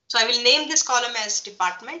 So I will name this column as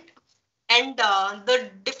department. And the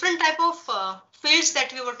different type of fields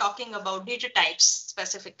that we were talking about, data types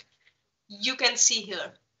specific, you can see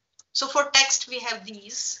here. So for text, we have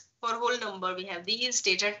these. For whole number, we have these.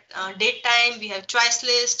 Date time, we have choice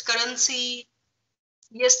list, currency,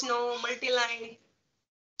 yes, no, multi-line.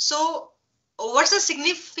 So what's the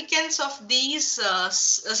significance of these,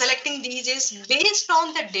 selecting these is based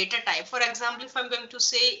on the data type. For example, if I'm going to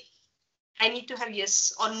say, I need to have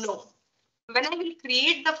yes or no. When I will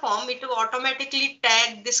create the form, it will automatically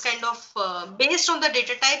tag this kind of, based on the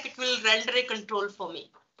data type, it will render a control for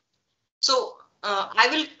me. So I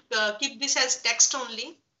will keep this as text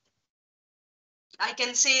only. I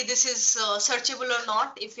can say this is searchable or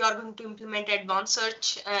not if you are going to implement advanced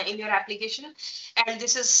search in your application. And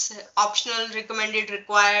this is optional, recommended,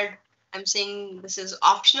 required. I'm saying this is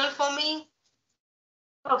optional for me.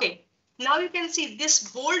 Okay, now you can see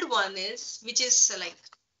this bold one is, which is like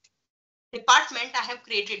department, I have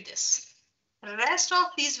created this. Rest of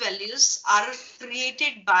these values are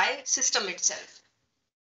created by system itself.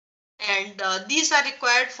 And these are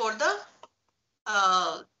required for the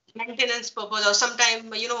uh, maintenance purpose or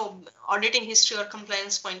sometime, auditing history or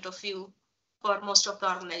compliance point of view for most of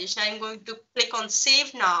the organization. I'm going to click on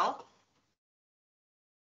save now.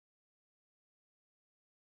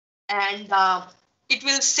 And it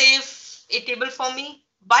will save a table for me.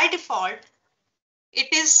 By default,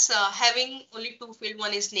 it is having only two fields.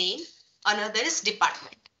 One is name, another is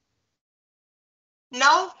department.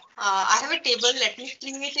 Now I have a table. Let me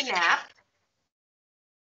create an app.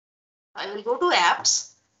 I will go to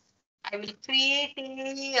apps. I will create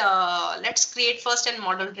a, let's create first a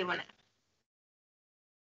model driven app.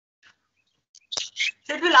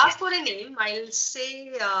 So it will ask for a name. I'll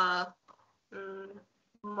say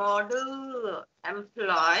model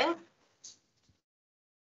employee.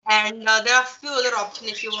 And there are a few other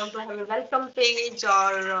options if you want to have a welcome page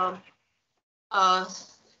or a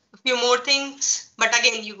few more things. But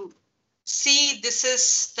again, you see this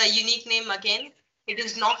is the unique name again. It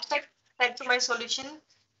is not tagged to my solution.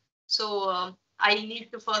 So I need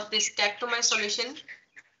to first this tag to my solution.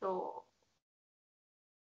 So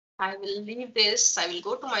I will leave this. I will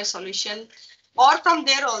go to my solution. Or from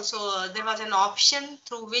there also, there was an option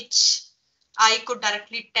through which I could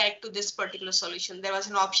directly tag to this particular solution. There was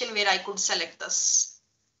an option where I could select this.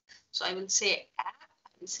 So I will say app. I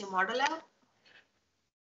will say model app.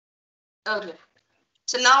 Okay.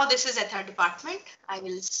 So now this is HR department. I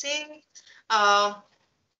will say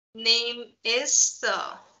name is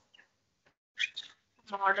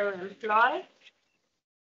model employee.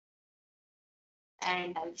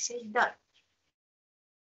 And I'll say done.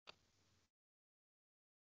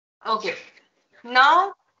 Okay.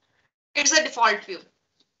 Now it's a default view.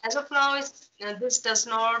 As of now, this does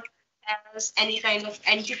not has any kind of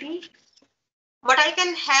entity. What I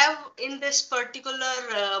can have in this particular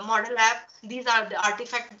model app, these are the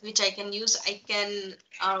artifacts which I can use. I can,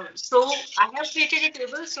 so I have created a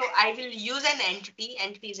table, so I will use an entity.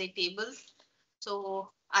 Entity is a table. So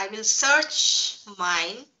I will search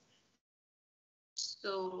mine.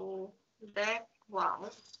 So that, wow,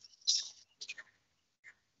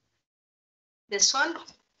 this one,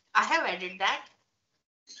 I have added that.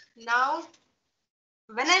 Now,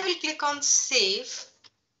 when I will click on save,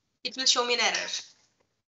 it will show me an error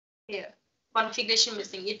here. Configuration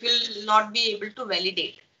missing. It will not be able to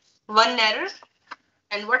validate. One error.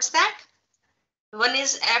 And what's that? One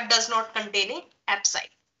is app does not contain a app site.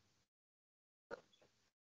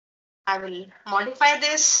 I will modify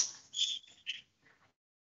this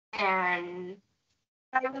and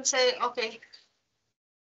I will say, okay,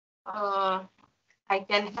 uh, I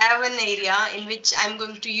can have an area in which I'm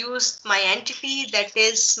going to use my entity that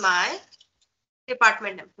is my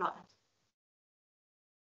department employee.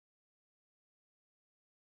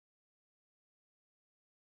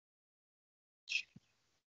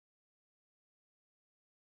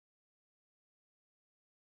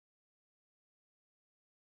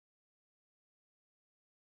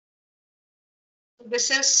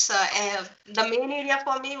 This is the main area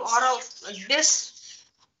for me, or of this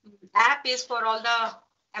app is for all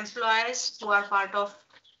the employees who are part of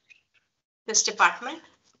this department.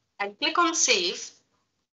 And click on save.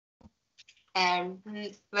 And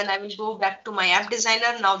when I will go back to my app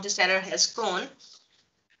designer, now this error has gone.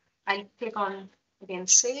 I'll click on again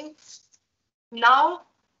save. Now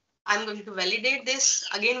I'm going to validate this.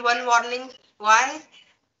 Again, one warning. Why?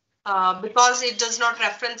 Because it does not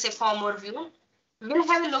reference a form or view. We'll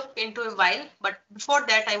have a look into a while, but before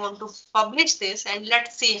that, I want to publish this and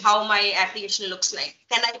let's see how my application looks like.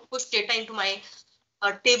 Can I push data into my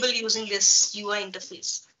table using this UI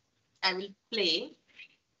interface? I will play.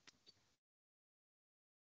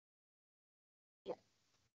 Yeah,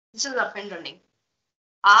 this is up and running.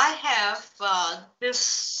 I have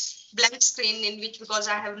this blank screen in which, because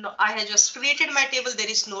I have just created my table,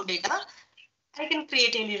 there is no data. I can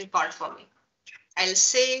create any record for me. I'll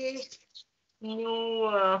say new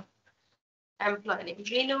employee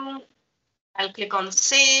Reenu. I'll click on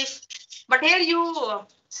save. But here you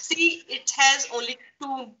see it has only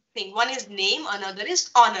two things. One is name, another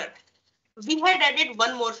is honor. We had added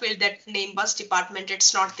one more field, that name was department.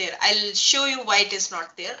 It's not there. I'll show you why it is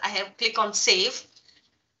not there. I have click on save.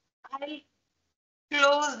 I'll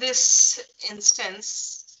close this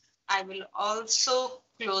instance. I will also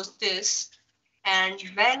close this. And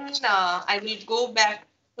when I will go back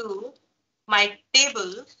to my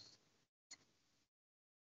table,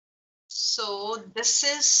 so this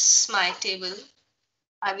is my table.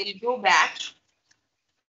 I will go back.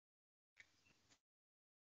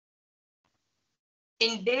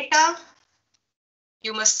 In data,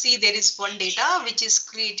 you must see there is one data which is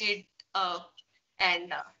created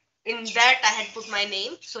and in that I had put my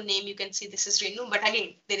name. So name, you can see this is Reenu, but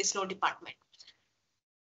again, there is no department.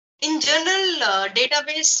 In general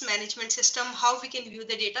database management system, how we can view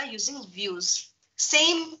the data using views.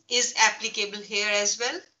 Same is applicable here as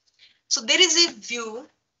well. So there is a view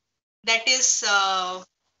that is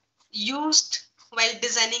used while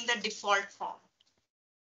designing the default form.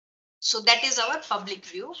 So that is our public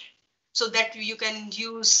view. So that you can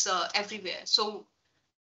use everywhere. So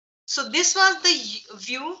this was the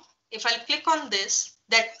view. If I click on this,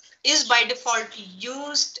 that is by default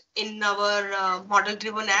used in our model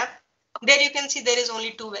driven app. There you can see there is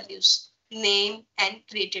only two values, name and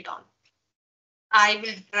created on. I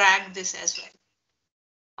will drag this as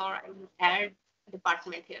well. Or I will add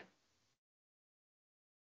department here.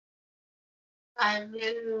 I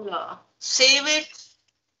will save it.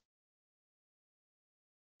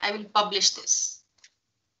 I will publish this.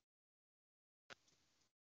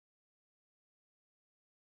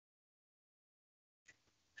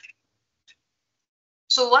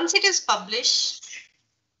 So once it is published,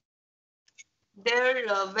 there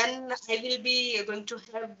when I will be going to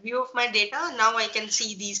have view of my data, now I can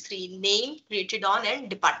see these three: name, created on, and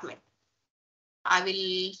department. I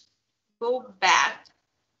will go back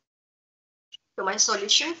to my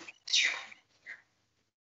solution.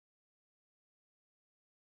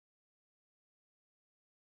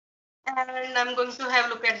 And I'm going to have a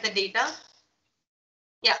look at the data.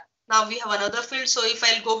 Yeah, now we have another field. So if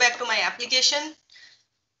I'll go back to my application,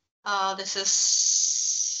 this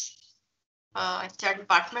is HR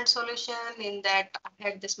department solution. In that I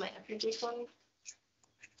had this my application.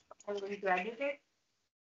 I'm going to edit it.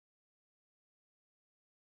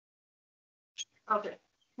 Okay.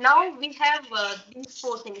 Now we have these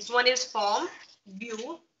four things. One is form,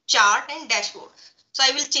 view, chart, and dashboard. So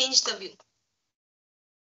I will change the view.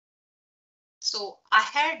 So I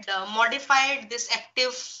had modified this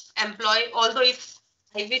active employee, although if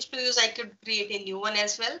I wish to use, I could create a new one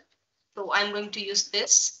as well. So I'm going to use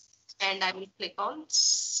this and I will click on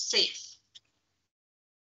save.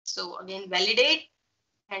 So again, validate.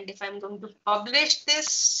 And if I'm going to publish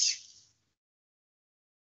this,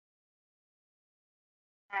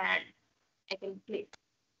 and I can click.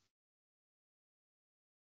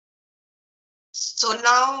 So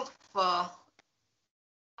now,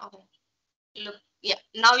 okay, look, yeah,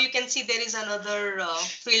 now you can see there is another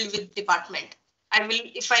field with department. I will,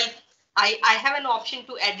 if I have an option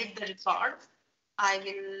to edit the record. I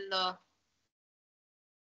will,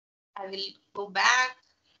 I will go back.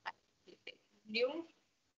 New.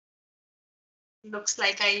 Looks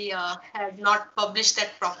like I had not published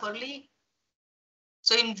that properly.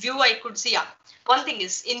 So in view, I could see, yeah, one thing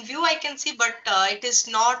is in view, I can see, but it is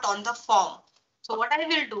not on the form. So what I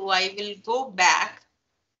will do, I will go back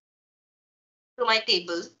to my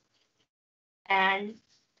table and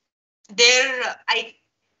there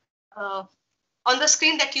uh, on the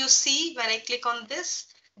screen that you see when I click on this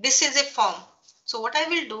is a form. So what I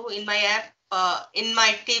will do in my app, in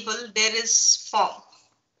my table, there is form.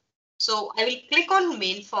 So I will click on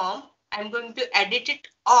main form. I'm going to edit it,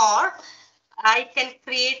 or I can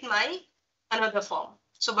create my another form.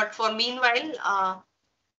 So, but for meanwhile,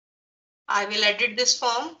 I will edit this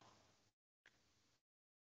form.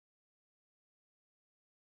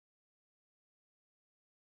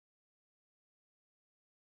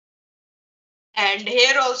 And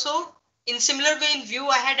here also, in similar way, in view,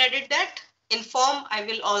 I had added that. In form, I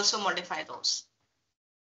will also modify those.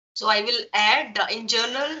 So I will add in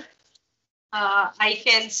journal, I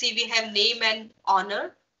can see we have name and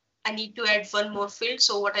honor. I need to add one more field.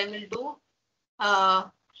 So what I will do, uh,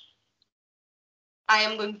 I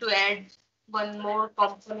am going to add one more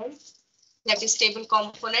component, that is table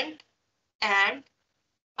component. And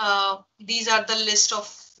these are the list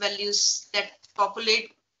of values that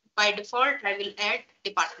populate by default. I will add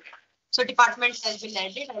department. So department has been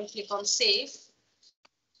added. I'll click on save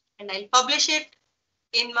and I'll publish it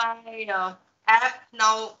in my app.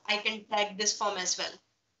 Now I can tag this form as well.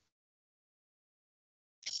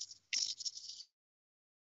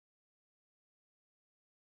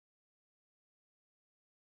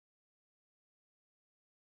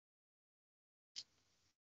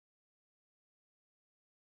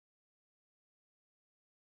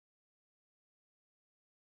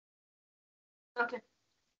 Okay.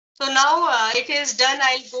 So now it is done.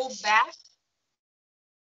 I'll go back.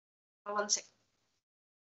 One second.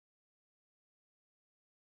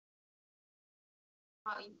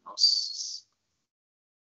 Mouse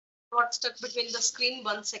got stuck between the screen.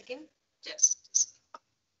 1 second. Just.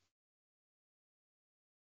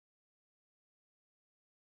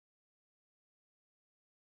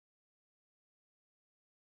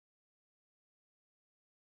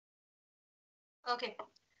 Okay.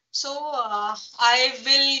 So I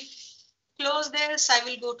will close this. I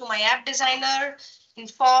will go to my app designer in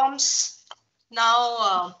forms.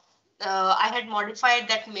 Now I had modified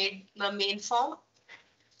that made main form.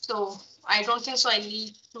 So I don't think so. I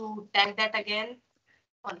need to tag that again.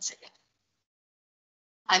 1 second.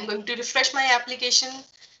 I'm going to refresh my application.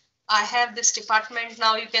 I have this department.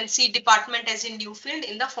 Now you can see department as a new field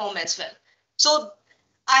in the form as well. So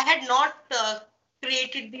I had not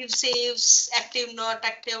created these saves, active, not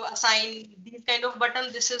active, assign, these kind of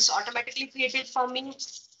button. This is automatically created for me.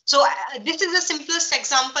 So this is the simplest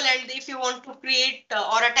example. And if you want to create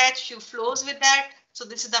or attach your flows with that, so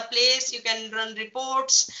this is the place you can run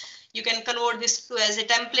reports. You can convert this to as a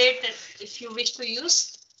template if you wish to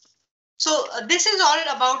use. So this is all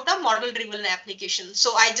about the model driven application.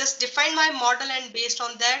 So I just defined my model and based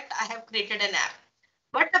on that, I have created an app.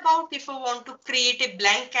 What about if I want to create a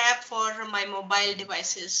blank app for my mobile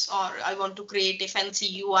devices, or I want to create a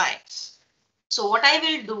fancy UI? So what I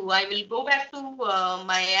will do, I will go back to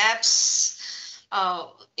my apps.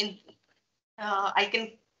 In I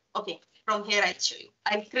can, okay, from here I'll show you.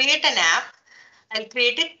 I'll create an app. I'll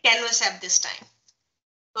create a Canvas app this time.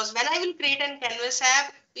 Because when I will create an Canvas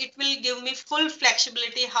app, it will give me full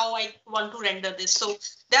flexibility how I want to render this. So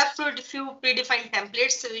there are few predefined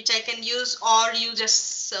templates which I can use, or you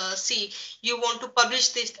just see you want to publish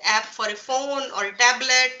this app for a phone or a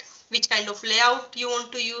tablet, which kind of layout you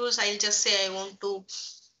want to use. I'll just say I want to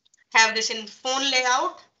have this in phone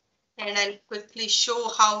layout, and I'll quickly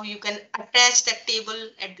show how you can attach that table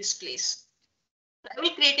at this place. I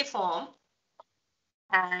will create a form,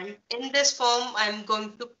 and in this form, I'm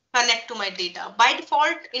going to connect to my data. By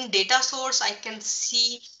default, in data source, I can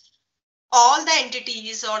see all the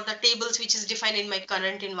entities or the tables which is defined in my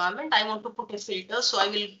current environment. I want to put a filter. So I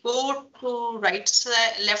will go to right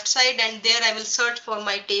side, left side, and there I will search for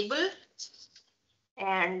my table.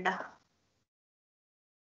 And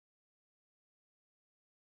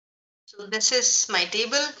so this is my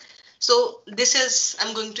table. So this is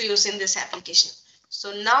I'm going to use in this application.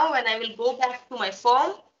 So now when I will go back to my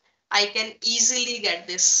form, I can easily get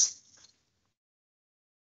this.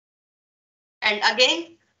 And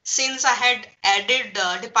again, since I had added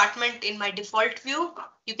the department in my default view,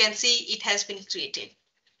 you can see it has been created.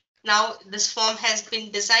 Now this form has been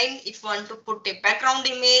designed. If you want to put a background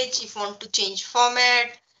image, if you want to change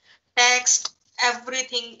format, text,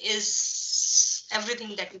 everything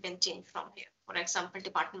that you can change from here. For example,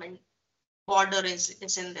 department border is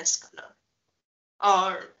in this color.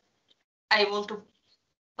 Or I want to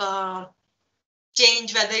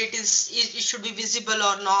change whether it should be visible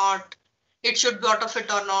or not, it should be auto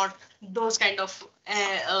fit or not. Those kind of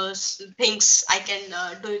things I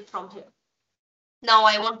can do it from here. Now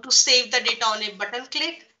I want to save the data on a button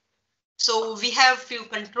click. So we have few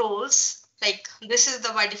controls, like this is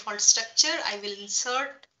the by default structure. I will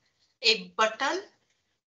insert a button.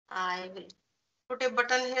 I will put a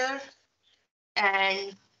button here,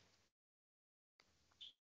 and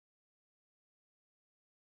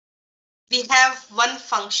we have one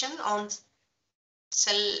function on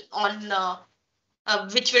cell on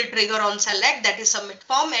which will trigger on select, that is submit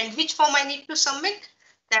form. And which form I need to submit,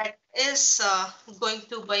 that is going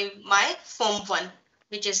to be my form 1,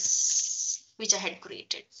 which I had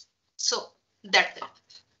created. So that's it.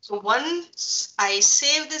 So once I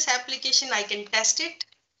save this application, I can test it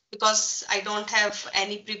because I don't have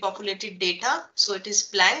any pre-populated data, so it is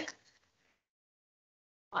blank.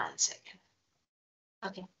 1 second.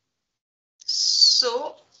 Okay,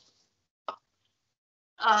 so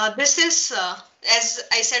this is, as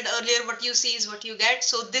I said earlier, what you see is what you get.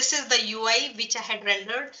 So this is the UI which I had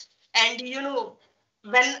rendered. And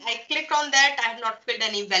when I clicked on that, I have not filled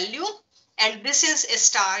any value. And this is a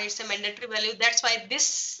star, it's a mandatory value. That's why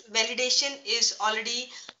this validation is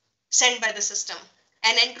already sent by the system.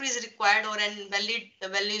 An entry is required or an valid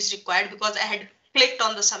value is required because I had clicked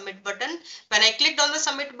on the submit button. When I clicked on the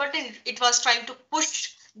submit button, it was trying to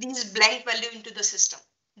push these blank value into the system.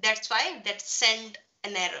 That's why that send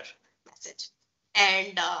an error message.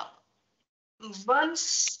 And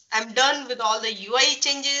once I'm done with all the UI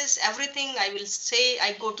changes, everything, I will say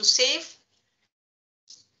I go to save.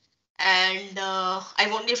 And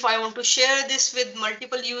if I want to share this with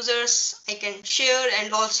multiple users, I can share.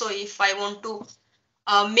 And also if I want to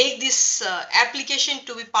make this application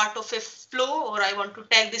to be part of a flow, or I want to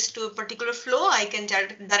tag this to a particular flow, I can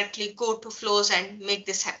directly go to flows and make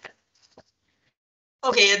this happen.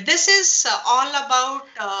 Okay, this is all about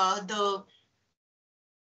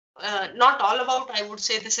not all about, I would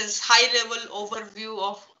say this is high level overview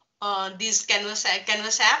of these Canvas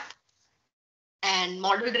app and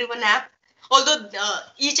model driven app. Although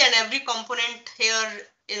each and every component here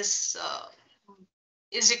is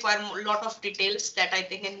require a lot of details that I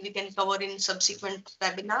think and we can cover in subsequent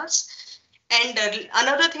webinars. And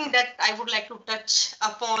another thing that I would like to touch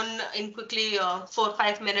upon in quickly 4 or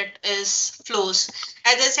 5 minutes is flows.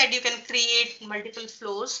 As I said, you can create multiple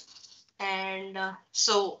flows, and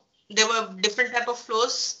so there were different type of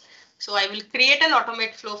flows. So I will create an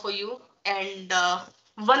automate flow for you. And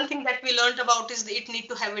one thing that we learned about is that it need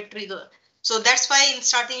to have a trigger. So that's why in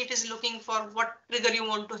starting it is looking for what trigger you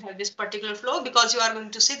want to have this particular flow, because you are going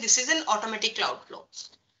to say this is an automatic cloud flow.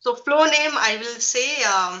 So flow name, I will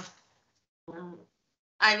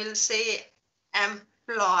say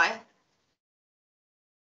employ.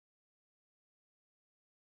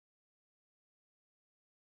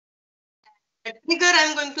 The trigger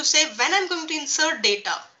I'm going to say when I'm going to insert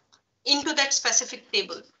data into that specific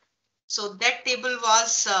table. So that table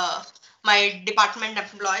was my department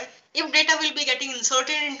employee. If data will be getting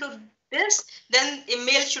inserted into this, then a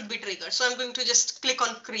mail should be triggered. So I'm going to just click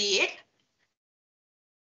on create.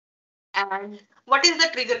 And what is the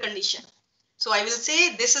trigger condition? So I will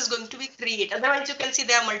say this is going to be create. Otherwise, you can see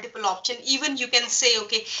there are multiple options. Even you can say,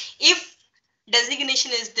 okay, if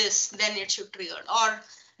designation is this, then it should trigger, or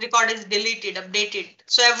record is deleted, updated.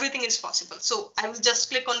 So everything is possible. So I will just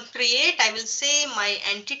click on create. I will say my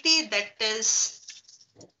entity, that is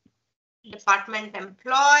department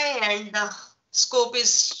employee, and the scope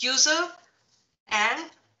is user.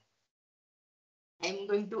 And I'm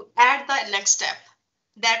going to add the next step,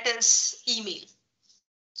 that is email.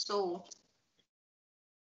 So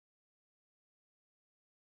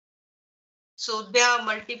there are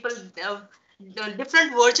multiple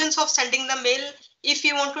different versions of sending the mail. If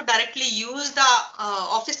you want to directly use the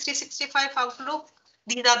Office 365 Outlook,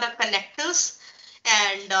 these are the connectors.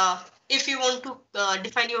 And if you want to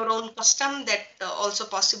define your own custom, that also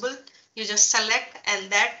possible. You just select,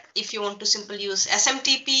 and that if you want to simply use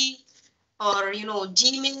SMTP or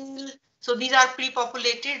Gmail, so these are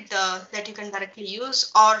pre-populated that you can directly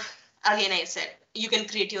use. Or again, I said you can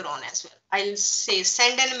create your own as well. I'll say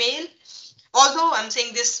send an mail. Although I'm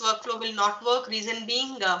saying this workflow will not work, reason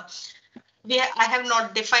being I have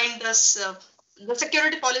not defined this. The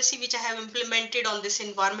security policy which I have implemented on this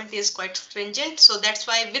environment is quite stringent. So that's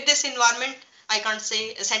why with this environment, I can't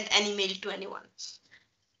say send any mail to anyone.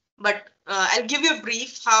 But I'll give you a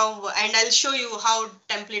brief and I'll show you how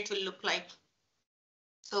template will look like.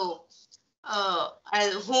 So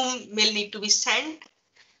whom mail need to be sent,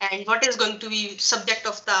 and what is going to be subject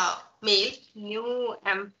of the mail: new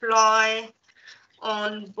employee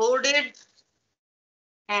onboarded,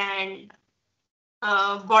 and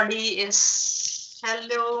body is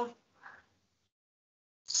hello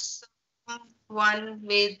someone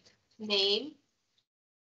with name.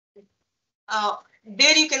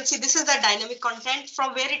 There you can see this is the dynamic content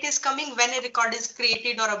from where it is coming when a record is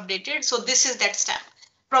created or updated. So this is that step.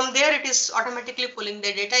 From there it is automatically pulling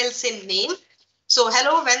the data. I'll say name. So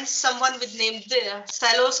hello when someone with name this,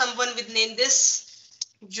 hello someone with name this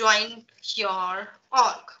join your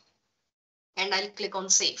org, and I'll click on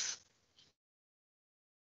save.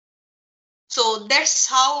 So that's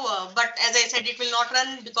how, but as I said, it will not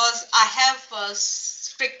run because I have a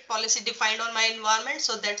strict policy defined on my environment.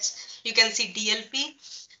 So that's, you can see DLP.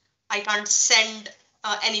 I can't send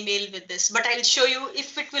any mail with this, but I'll show you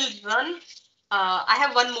if it will run. I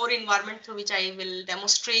have one more environment through which I will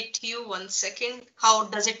demonstrate to you. 1 second. How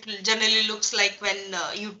does it generally looks like when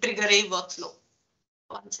you trigger a workflow?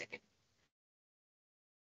 1 second.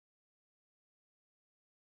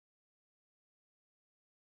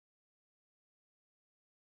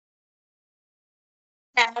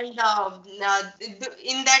 And in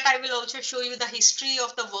that, I will also show you the history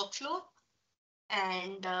of the workflow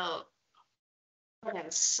and what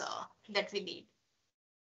else that we need.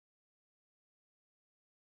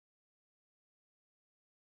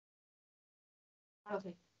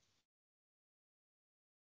 Okay.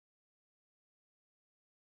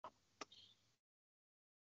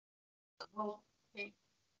 Okay.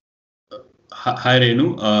 Hi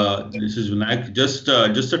Renu, this is Vinayak. Just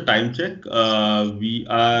a time check. We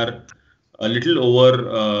are a little over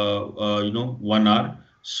 1 hour.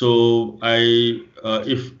 So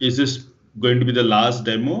if is this going to be the last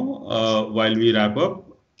demo while we wrap up?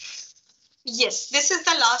 Yes, this is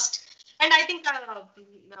the last, and I think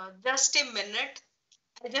just a minute.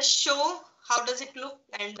 I just show how does it look,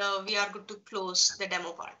 and we are good to close the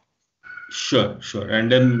demo part. Sure.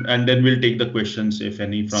 And then we'll take the questions if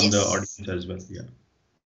any from the Yes. audience as well.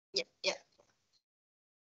 Yeah. Yeah.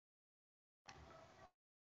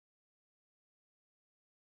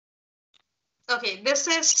 Okay, this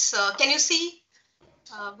is, can you see?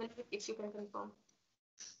 If you can confirm.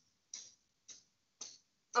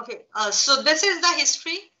 Okay, so this is the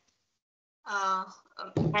history.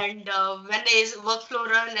 And when is workflow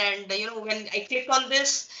run, and when I click on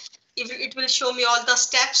this, it will show me all the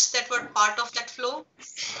steps that were part of that flow.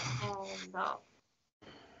 And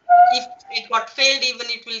if it got failed, even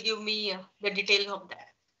it will give me the details of that.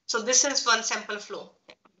 So this is one sample flow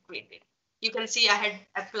that we created. You can see I had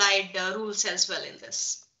applied rules as well in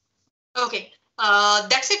this. Okay,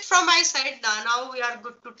 that's it from my side. Now we are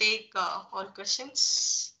good to take all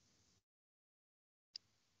questions.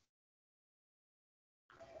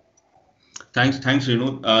 Thanks,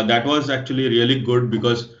 Renu. That was actually really good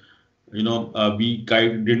because we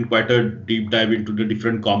didn't quite a deep dive into the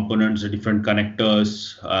different components, the different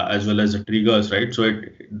connectors, as well as the triggers, right? So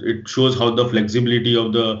it shows how the flexibility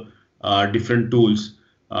of the different tools,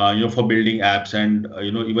 for building apps, and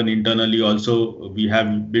even internally also we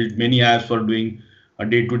have built many apps for doing a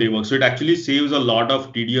day-to-day work. So it actually saves a lot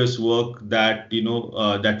of tedious work that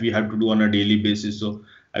that we have to do on a daily basis. So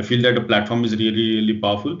I feel that the platform is really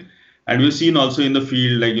powerful. And we've seen also in the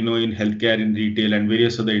field, like in healthcare, in retail, and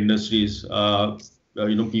various other industries,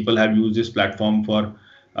 people have used this platform for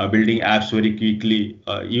building apps very quickly.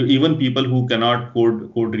 Even people who cannot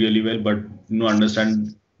code really well, but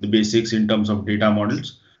understand the basics in terms of data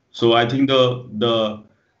models. So I think the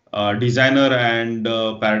designer and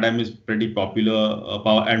paradigm is pretty popular,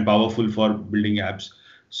 and powerful for building apps.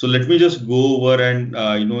 So let me just go over and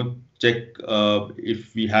check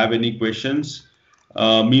if we have any questions.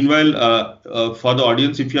 Meanwhile, for the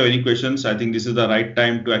audience, if you have any questions, I think this is the right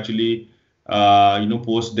time to actually,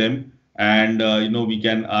 post them. and we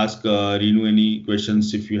can ask Reenu any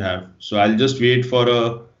questions if you have. So I'll just wait for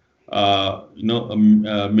a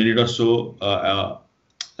minute or so,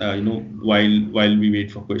 while we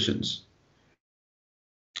wait for questions.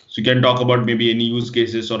 So you can talk about maybe any use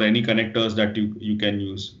cases or any connectors that you can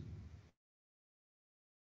use.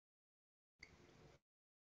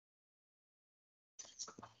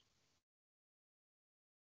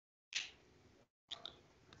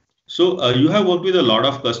 So you have worked with a lot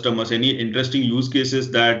of customers. Any interesting use cases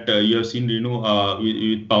that you have seen,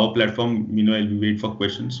 with Power Platform? I'll wait for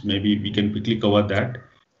questions. Maybe we can quickly cover that.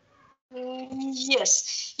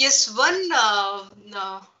 Yes. One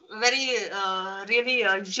very really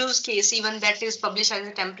use case, even that is published as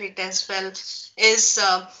a template as well, is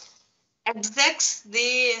execs.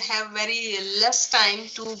 They have very less time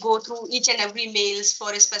to go through each and every mails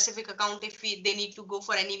for a specific account if they need to go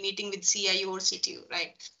for any meeting with CIO or CTO,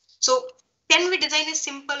 right? So can we design a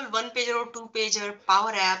simple one pager or two pager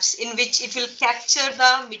Power Apps in which it will capture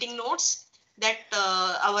the meeting notes that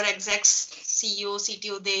our execs, CEO,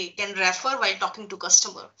 CTO, they can refer while talking to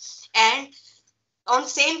customer? And on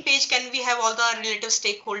same page, can we have all the relative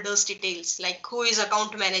stakeholders details, like who is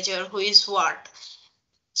account manager, who is what?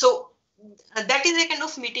 So that is a kind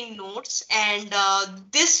of meeting notes, and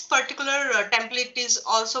this particular template is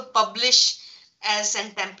also published as a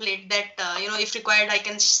template that if required I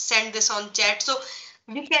can send this on chat. So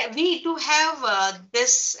we do have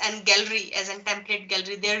this and gallery as a template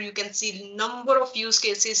gallery. There you can see number of use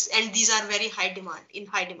cases, and these are very high demand.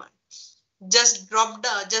 Just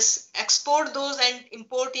export those and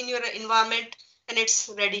import in your environment, and it's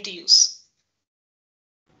ready to use.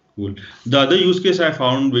 Cool. The other use case I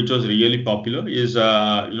found, which was really popular, is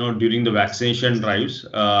during the vaccination drives,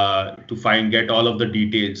 to get all of the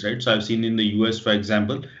details, right? So I've seen in the US, for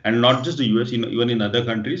example, and not just the US, even in other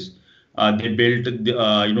countries, they built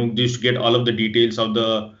they used to get all of the details of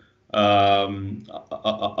the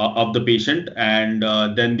patient, and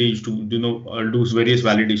then they used to do various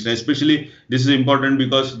validation. Especially this is important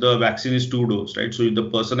because the vaccine is 2 doses, right? So the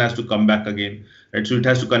person has to come back again, right? So it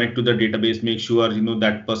has to connect to the database, make sure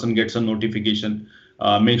that person gets a notification,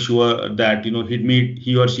 make sure that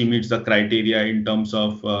he or she meets the criteria in terms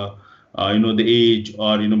of the age,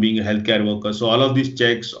 or being a healthcare worker. So all of these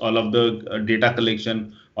checks, all of the data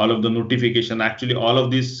collection, all of the notification, actually all of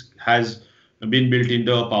this has been built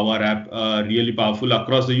into a Power App, really powerful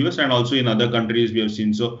across the US and also in other countries we have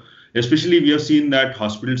seen. So especially we have seen that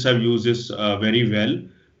hospitals have used this very well,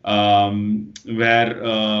 where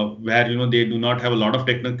they do not have a lot of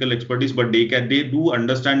technical expertise, but they do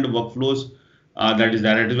understand the workflows. That is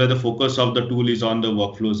where the focus of the tool is, on the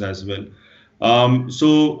workflows as well.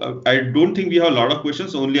 So I don't think we have a lot of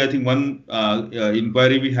questions. Only I think one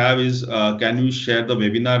inquiry we have is, can you share the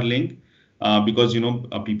webinar link? Because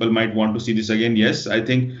people might want to see this again. Yes, I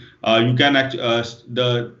think you can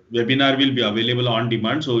the webinar will be available on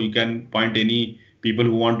demand, so you can point any people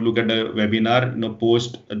who want to look at the webinar,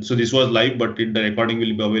 post. So this was live, but the recording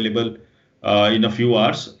will be available in a few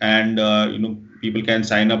hours, and people can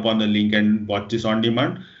sign up on the link and watch this on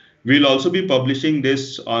demand. We'll also be publishing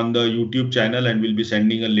this on the YouTube channel, and we'll be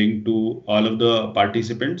sending a link to all of the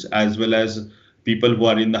participants as well as people who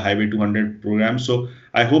are in the Highway 200 program. So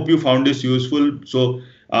I hope you found this useful. So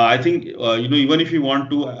I think even if you want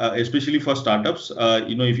to, especially for startups,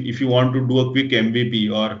 if you want to do a quick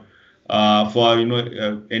MVP, or for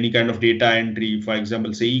any kind of data entry, for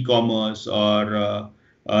example, say e-commerce, or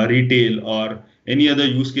retail, or any other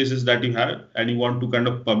use cases that you have, and you want to kind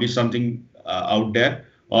of publish something out there,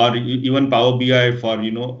 or even Power BI for we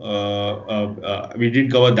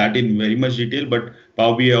didn't cover that in very much detail, but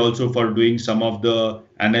Power BI also for doing some of the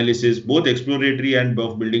analysis, both exploratory and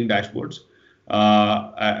of building dashboards.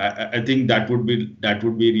 I think that would be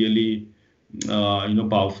really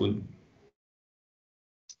powerful.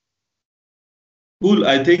 Cool.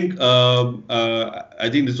 I think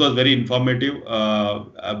this was very informative.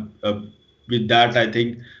 With that, I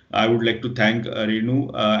think I would like to thank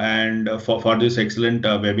Reenu, and for this excellent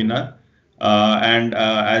webinar. And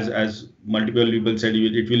as multiple people said,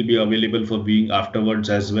 it will be available for viewing afterwards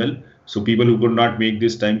as well. So people who could not make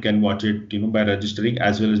this time can watch it, by registering,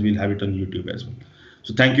 as well as we'll have it on YouTube as well.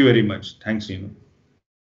 So thank you very much. Thanks, Reenu.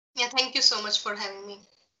 Yeah, thank you so much for having me.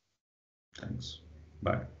 Thanks.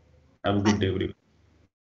 Bye. Have a good day, everyone.